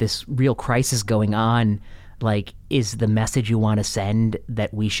 with this real crisis going on, like, is the message you want to send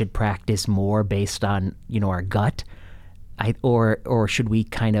that we should practice more based on, our gut, or should we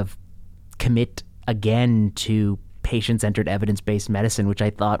kind of commit again to patient-centered evidence-based medicine, which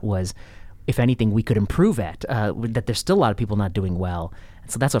I thought was, if anything, we could improve at, that there's still a lot of people not doing well.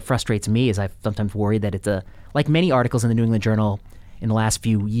 And so that's what frustrates me, is I sometimes worry that it's like many articles in the New England Journal in the last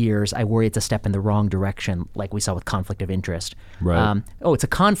few years, I worry it's a step in the wrong direction, like we saw with conflict of interest. Right. It's a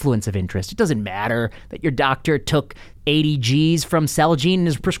confluence of interest. It doesn't matter that your doctor took 80 Gs from Celgene and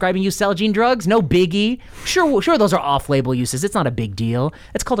is prescribing you Celgene drugs. No biggie. Sure, those are off-label uses. It's not a big deal.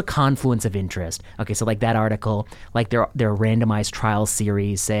 It's called a confluence of interest. Okay, so like that article, like their randomized trial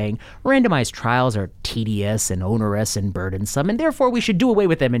series saying randomized trials are tedious and onerous and burdensome, and therefore we should do away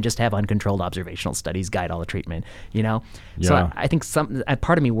with them and just have uncontrolled observational studies guide all the treatment. Yeah. So I think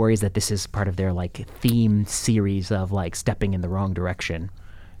part of me worries that this is part of their like theme series of like stepping in the wrong direction.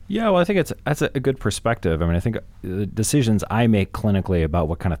 Yeah, well, I think that's a good perspective. I mean, I think the decisions I make clinically about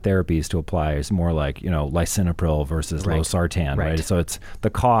what kind of therapies to apply is more like, lisinopril versus losartan, right? So it's the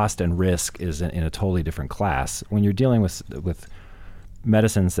cost and risk is in a totally different class. When you're dealing with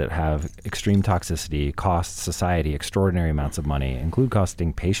medicines that have extreme toxicity, cost society extraordinary amounts of money, include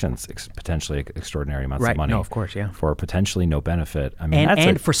costing patients potentially extraordinary amounts of money. No, of course, yeah. For potentially no benefit. I mean,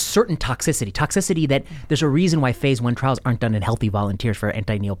 and for certain toxicity that there's a reason why phase 1 trials aren't done in healthy volunteers for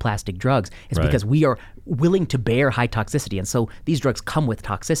anti-neoplastic drugs is because we are willing to bear high toxicity, and so these drugs come with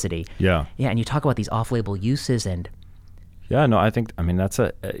toxicity. Yeah, and you talk about these off-label uses and. Yeah, no, I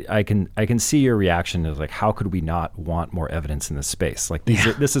can see your reaction is like, how could we not want more evidence in this space? Like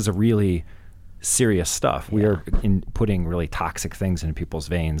this is a really serious stuff. We are putting really toxic things into people's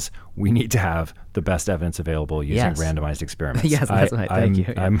veins. We need to have the best evidence available using randomized experiments. Yes, that's right. Thank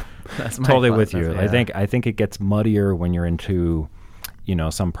you. I'm totally with you. I think it gets muddier when you're into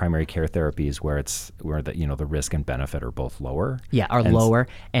some primary care therapies where the risk and benefit are both lower. Yeah, lower,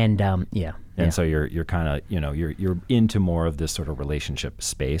 and And so you're kind of you're into more of this sort of relationship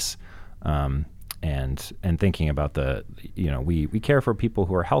space, and thinking about we care for people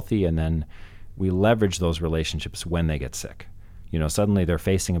who are healthy, and then we leverage those relationships when they get sick. Suddenly they're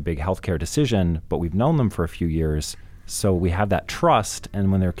facing a big healthcare decision, but we've known them for a few years, so we have that trust,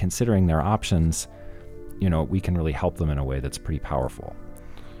 and when they're considering their options, we can really help them in a way that's pretty powerful.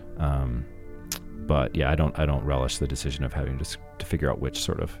 But yeah, I don't relish the decision of having to figure out which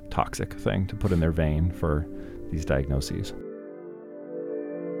sort of toxic thing to put in their vein for these diagnoses.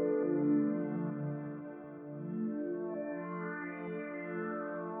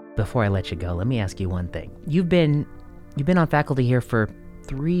 Before I let you go, let me ask you one thing. You've been on faculty here for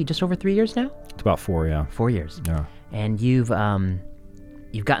just over 3 years now? It's about 4, yeah. 4 years. Yeah. And you've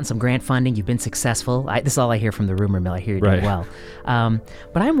gotten some grant funding. You've been successful. This is all I hear from the rumor mill. I hear you're doing well.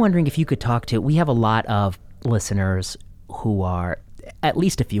 But I'm wondering if you could talk to. We have a lot of listeners who are at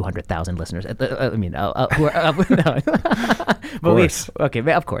least a few 100,000 listeners. Who are.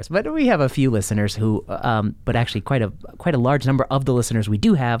 Of course. But we have a few listeners who. But actually, quite a large number of the listeners we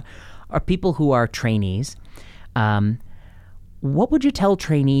do have are people who are trainees. What would you tell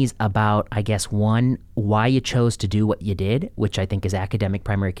trainees about, I guess, one, why you chose to do what you did, which I think is academic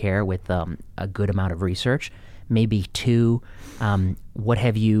primary care with a good amount of research? Maybe 2, what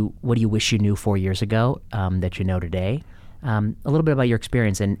do you wish you knew 4 years ago that you know today? A little bit about your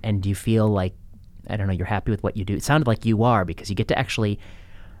experience, and do you feel like, I don't know, you're happy with what you do? It sounded like you are, because you get to actually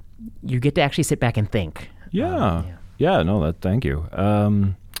sit back and think. Yeah. Thank you.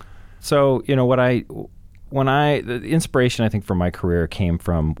 The inspiration, I think, for my career came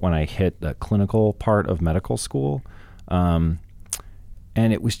from when I hit the clinical part of medical school, and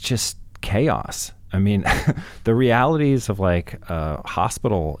it was just chaos. I mean, the realities of a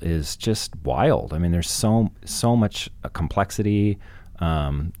hospital is just wild. I mean, there's so much complexity.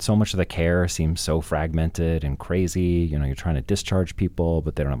 So much of the care seems so fragmented and crazy. You're trying to discharge people,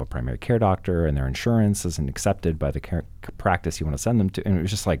 but they don't have a primary care doctor, and their insurance isn't accepted by the care practice you want to send them to. And it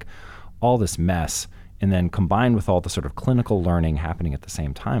was just like all this mess. And then combined with all the sort of clinical learning happening at the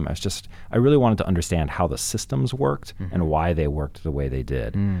same time, I really wanted to understand how the systems worked and why they worked the way they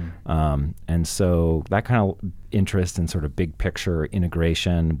did. And so that kind of interest in sort of big picture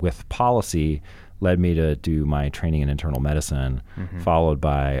integration with policy led me to do my training in internal medicine, followed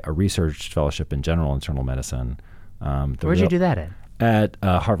by a research fellowship in general internal medicine. Where'd you do that at? At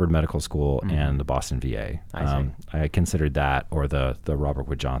Harvard Medical School and the Boston VA. I considered that, or the Robert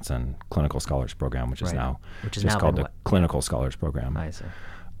Wood Johnson Clinical Scholars Program, which is now called the Clinical Scholars Program. I see.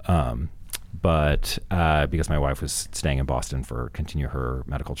 But because my wife was staying in Boston for continue her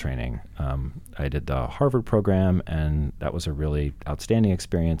medical training, I did the Harvard program, and that was a really outstanding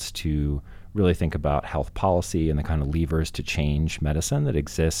experience to really think about health policy and the kind of levers to change medicine that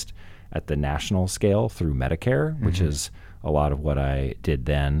exist at the national scale through Medicare, which is a lot of what I did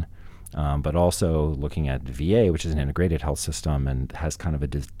then, but also looking at the VA, which is an integrated health system and has kind of a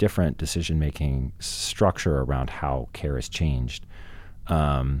different decision-making structure around how care is changed.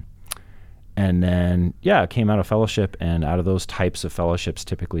 And then, came out of fellowship, and out of those types of fellowships,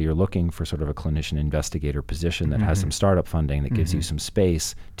 typically you're looking for sort of a clinician investigator position that has some startup funding that gives you some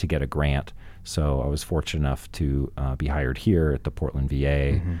space to get a grant. So I was fortunate enough to be hired here at the Portland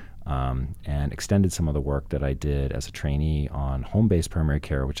VA, and extended some of the work that I did as a trainee on home-based primary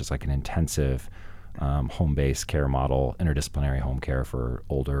care, which is like an intensive home-based care model, interdisciplinary home care for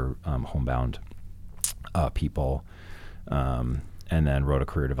older homebound people, and then wrote a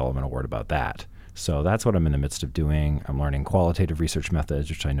career development award about that. So that's what I'm in the midst of doing. I'm learning qualitative research methods,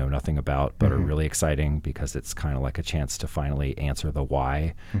 which I know nothing about, but are really exciting because it's kind of like a chance to finally answer the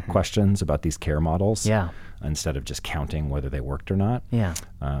why questions about these care models. Instead of just counting whether they worked or not.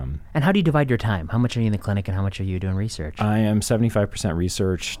 And how do you divide your time? How much are you in the clinic and how much are you doing research? I am 75%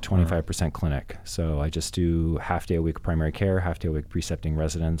 research, 25% clinic. So I just do half day a week primary care, half day a week precepting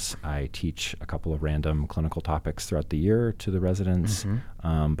residents. I teach a couple of random clinical topics throughout the year to the residents.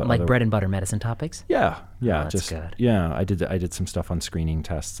 But like bread and butter medicine topics? Yeah. That's good. Yeah, I did some stuff on screening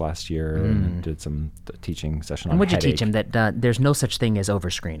tests last year and did some teaching session on And what'd headache. you teach him? That there's no such thing as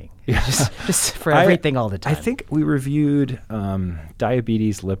overscreening. just for everything all the time. I think we reviewed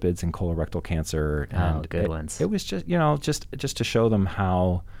diabetes, lipids, and colorectal cancer. And good ones. It was just just to show them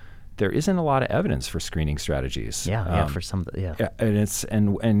how there isn't a lot of evidence for screening strategies. For some.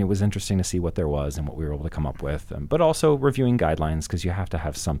 And it was interesting to see what there was and what we were able to come up with. But also reviewing guidelines, because you have to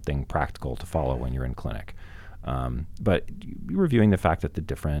have something practical to follow when you're in clinic. But reviewing the fact that the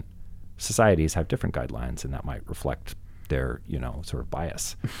different societies have different guidelines, and that might reflect their, sort of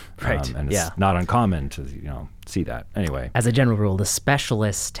bias. And it's not uncommon to, see that. Anyway. As a general rule, the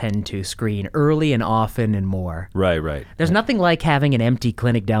specialists tend to screen early and often and more. Right. There's nothing like having an empty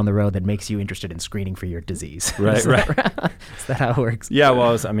clinic down the road that makes you interested in screening for your disease. Right. Is that how it works? Yeah,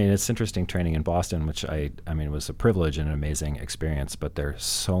 well, it's interesting training in Boston, which it was a privilege and an amazing experience, but there's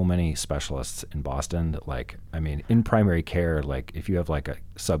so many specialists in Boston that in primary care, if you have a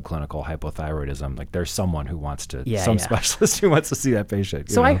subclinical hypothyroidism, there's someone who wants to, specialist who wants to see that patient.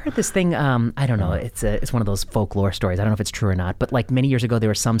 So I heard this thing, I don't know, it's one of those folklore stories. I don't know if it's true or not, but many years ago, there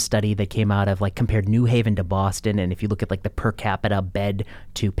was some study that came out of compared New Haven to Boston. And if you look at the per capita bed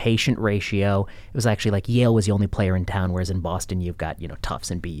to patient ratio, it was actually Yale was the only player in town, whereas in Boston, you've got,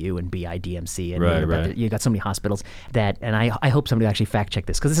 Tufts and BU and BIDMC. And you got so many hospitals that, and I hope somebody actually fact check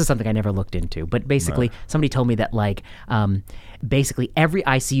this, because this is something I never looked into. But basically, somebody told me that basically every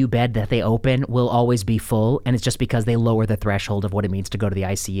ICU bed that they open will always be full, and it's just because they lower the threshold of what it means to go to the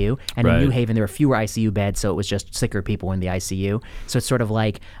ICU. And in New Haven, there were fewer ICU beds, so it was just sicker people in the ICU. So it's sort of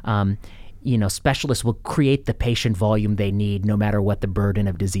specialists will create the patient volume they need no matter what the burden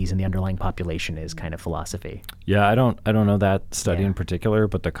of disease in the underlying population is, kind of philosophy. Yeah, I don't know that study in particular,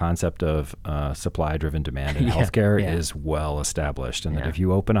 but the concept of supply-driven demand in healthcare is well established, and that if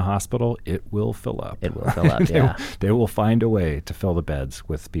you open a hospital, it will fill up. It will fill up, They will find a way to fill the beds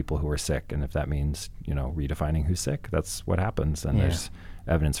with people who are sick, and if that means, redefining who's sick, that's what happens, and there's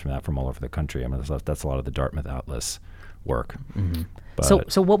evidence from that from all over the country. That's a lot of the Dartmouth Atlas work.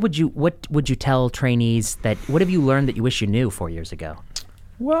 But, so what would you tell trainees what have you learned that you wish you knew 4 years ago?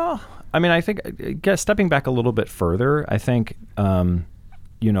 Well, I think, stepping back a little bit further, I think, being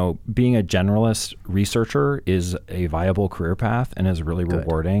a generalist researcher is a viable career path and is really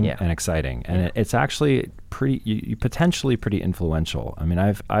rewarding and exciting. And it's actually potentially pretty influential.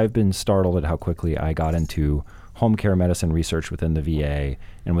 I've been startled at how quickly I got into home care medicine research within the VA,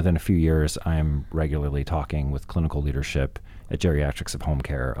 and within a few years, I'm regularly talking with clinical leadership at Geriatrics of Home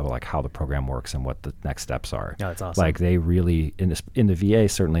Care about how the program works and what the next steps are. Oh, that's awesome. They really, in the VA,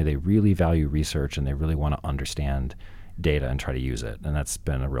 certainly they really value research, and they really want to understand data and try to use it. And that's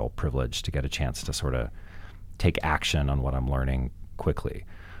been a real privilege to get a chance to sort of take action on what I'm learning quickly.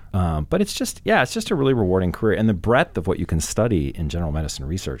 But it's just a really rewarding career, and the breadth of what you can study in general medicine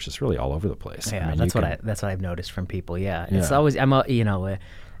research is really all over the place. Yeah, that's what I've noticed from people. Yeah, it's always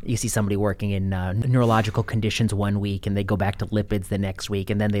you see somebody working in neurological conditions one week, and they go back to lipids the next week,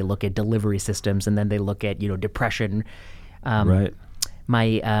 and then they look at delivery systems, and then they look at depression. Right.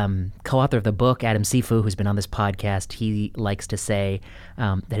 My co-author of the book, Adam Sifu, who's been on this podcast, he likes to say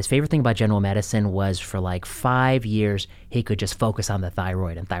that his favorite thing about general medicine was for like 5 years, he could just focus on the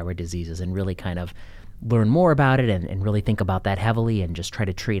thyroid and thyroid diseases and really kind of learn more about it and really think about that heavily and just try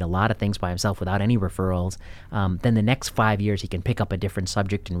to treat a lot of things by himself without any referrals. Then the next 5 years, he can pick up a different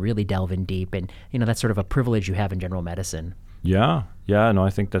subject and really delve in deep. And, that's sort of a privilege you have in general medicine. Yeah. No, I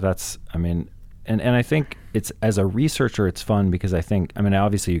think that's, and I think it's, as a researcher, it's fun because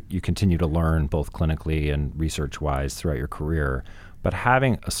obviously you continue to learn both clinically and research-wise throughout your career, but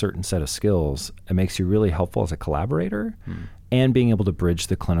having a certain set of skills, it makes you really helpful as a collaborator and being able to bridge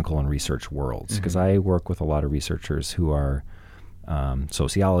the clinical and research worlds. Because I work with a lot of researchers who are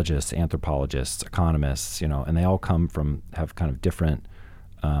sociologists, anthropologists, economists, and they all have kind of different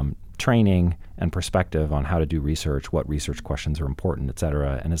training and perspective on how to do research, what research questions are important, et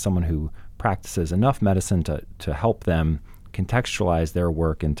cetera. And as someone who practices enough medicine to help them contextualize their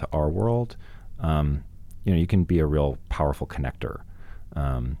work into our world, you can be a real powerful connector.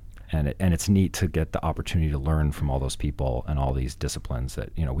 And it's neat to get the opportunity to learn from all those people and all these disciplines that,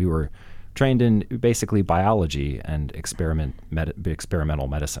 we were trained in basically biology and experimental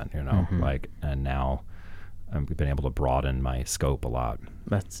medicine, and now I've been able to broaden my scope a lot.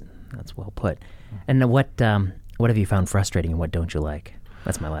 That's well put. And what have you found frustrating and what don't you like?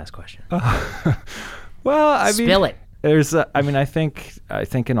 That's my last question. Well, Spill it. There's, I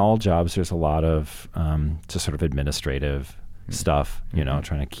think in all jobs there's a lot of just sort of administrative stuff,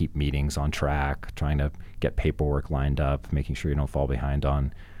 trying to keep meetings on track, trying to get paperwork lined up, making sure you don't fall behind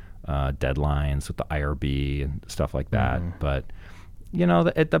on deadlines with the IRB and stuff like that. But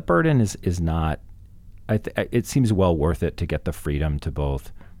the burden is not. It seems well worth it to get the freedom to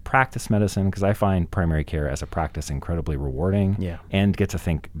both practice medicine, because I find primary care as a practice incredibly rewarding, and get to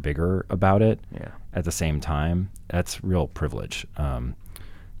think bigger about it at the same time. That's real privilege,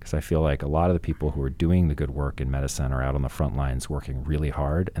 because I feel like a lot of the people who are doing the good work in medicine are out on the front lines working really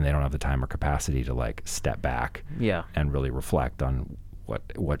hard, and they don't have the time or capacity to step back and really reflect on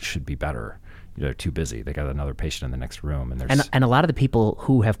what should be better. They're too busy. They got another patient in the next room, and a lot of the people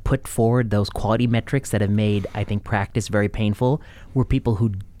who have put forward those quality metrics that have made, I think, practice very painful were people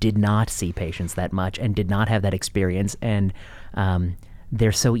who did not see patients that much and did not have that experience. And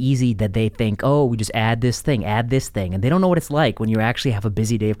they're so easy that they think, oh, we just add this thing, and they don't know what it's like when you actually have a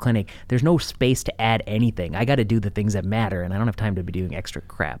busy day of clinic. There's no space to add anything. I got to do the things that matter, and I don't have time to be doing extra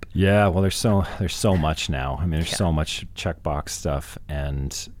crap. Yeah, well, there's so much now. There's so much checkbox stuff,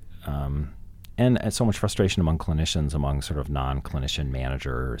 and so much frustration among clinicians, among sort of non-clinician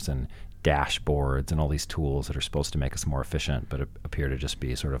managers and dashboards and all these tools that are supposed to make us more efficient, but appear to just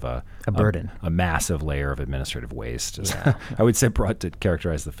be sort of a burden, a massive layer of administrative waste. I would say, brought to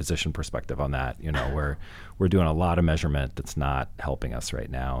characterize the physician perspective on that, where we're doing a lot of measurement that's not helping us right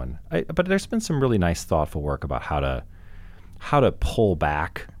now. But there's been some really nice, thoughtful work about how to pull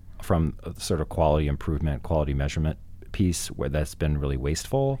back from sort of quality improvement, quality measurement piece where that's been really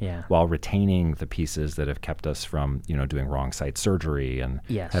wasteful, while retaining the pieces that have kept us from doing wrong site surgery and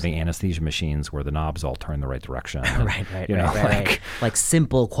having anesthesia machines where the knobs all turn the right direction. Right. Like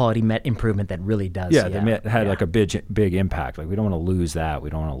simple quality improvement that really does. That had like a big impact. Like, we don't want to lose that. We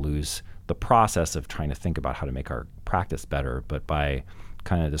don't want to lose the process of trying to think about how to make our practice better, but by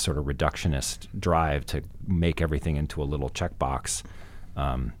kind of this sort of reductionist drive to make everything into a little checkbox,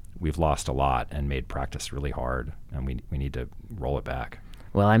 we've lost a lot and made practice really hard, and we need to roll it back.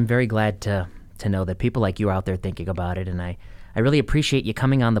 Well, I'm very glad to know that people like you are out there thinking about it, and I really appreciate you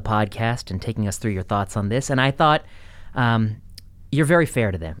coming on the podcast and taking us through your thoughts on this. And I thought you're very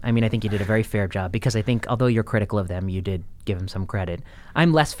fair to them. I think you did a very fair job, because I think although you're critical of them, you did give them some credit.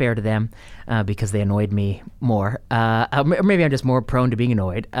 I'm less fair to them because they annoyed me more. Or maybe I'm just more prone to being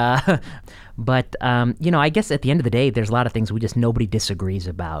annoyed. But I guess at the end of the day, there's a lot of things nobody disagrees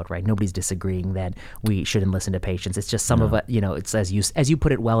about, right? Nobody's disagreeing that we shouldn't listen to patients. It's just some of it, it's as you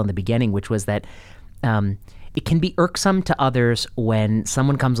put it well in the beginning, which was that it can be irksome to others when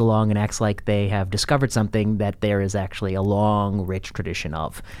someone comes along and acts like they have discovered something that there is actually a long, rich tradition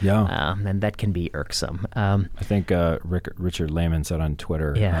of. And that can be irksome. I think Richard Lehman said on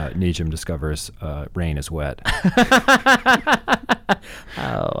Twitter, Nijim discovers rain is wet.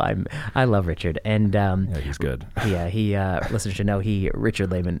 I love Richard, and he's good. Listeners should know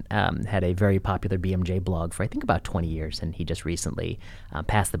Richard Lehman had a very popular BMJ blog for I think about 20 years, and he just recently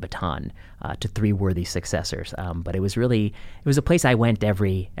passed the baton to 3 worthy successors. But it was a place I went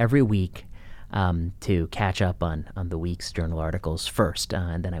every week to catch up on the week's journal articles first,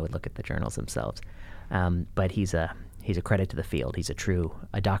 and then I would look at the journals themselves. But he's a credit to the field. He's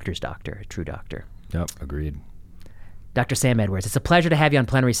a doctor's doctor, a true doctor. Yep, agreed. Dr. Sam Edwards, it's a pleasure to have you on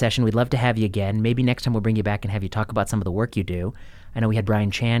Plenary Session. We'd love to have you again. Maybe next time we'll bring you back and have you talk about some of the work you do. I know we had Brian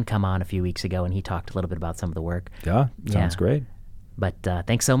Chan come on a few weeks ago, and he talked a little bit about some of the work. Yeah, sounds great. But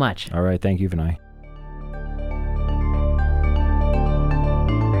thanks so much. All right, thank you, Vinay.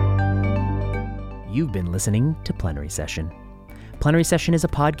 You've been listening to Plenary Session. Plenary Session is a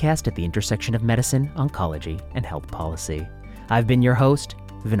podcast at the intersection of medicine, oncology, and health policy. I've been your host,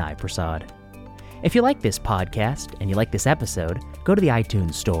 Vinay Prasad. If you like this podcast and you like this episode, go to the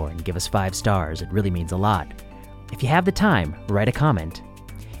iTunes store and give us 5 stars. It really means a lot. If you have the time, write a comment.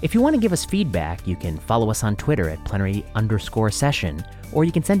 If you want to give us feedback, you can follow us on Twitter at plenary_session, or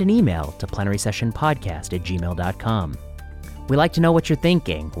you can send an email to plenarysessionpodcast@gmail.com. We like to know what you're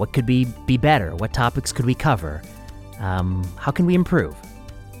thinking. What could be better? What topics could we cover? How can we improve?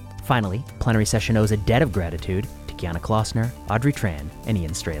 Finally, Plenary Session owes a debt of gratitude to Kiana Klossner, Audrey Tran, and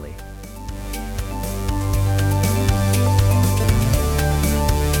Ian Straley.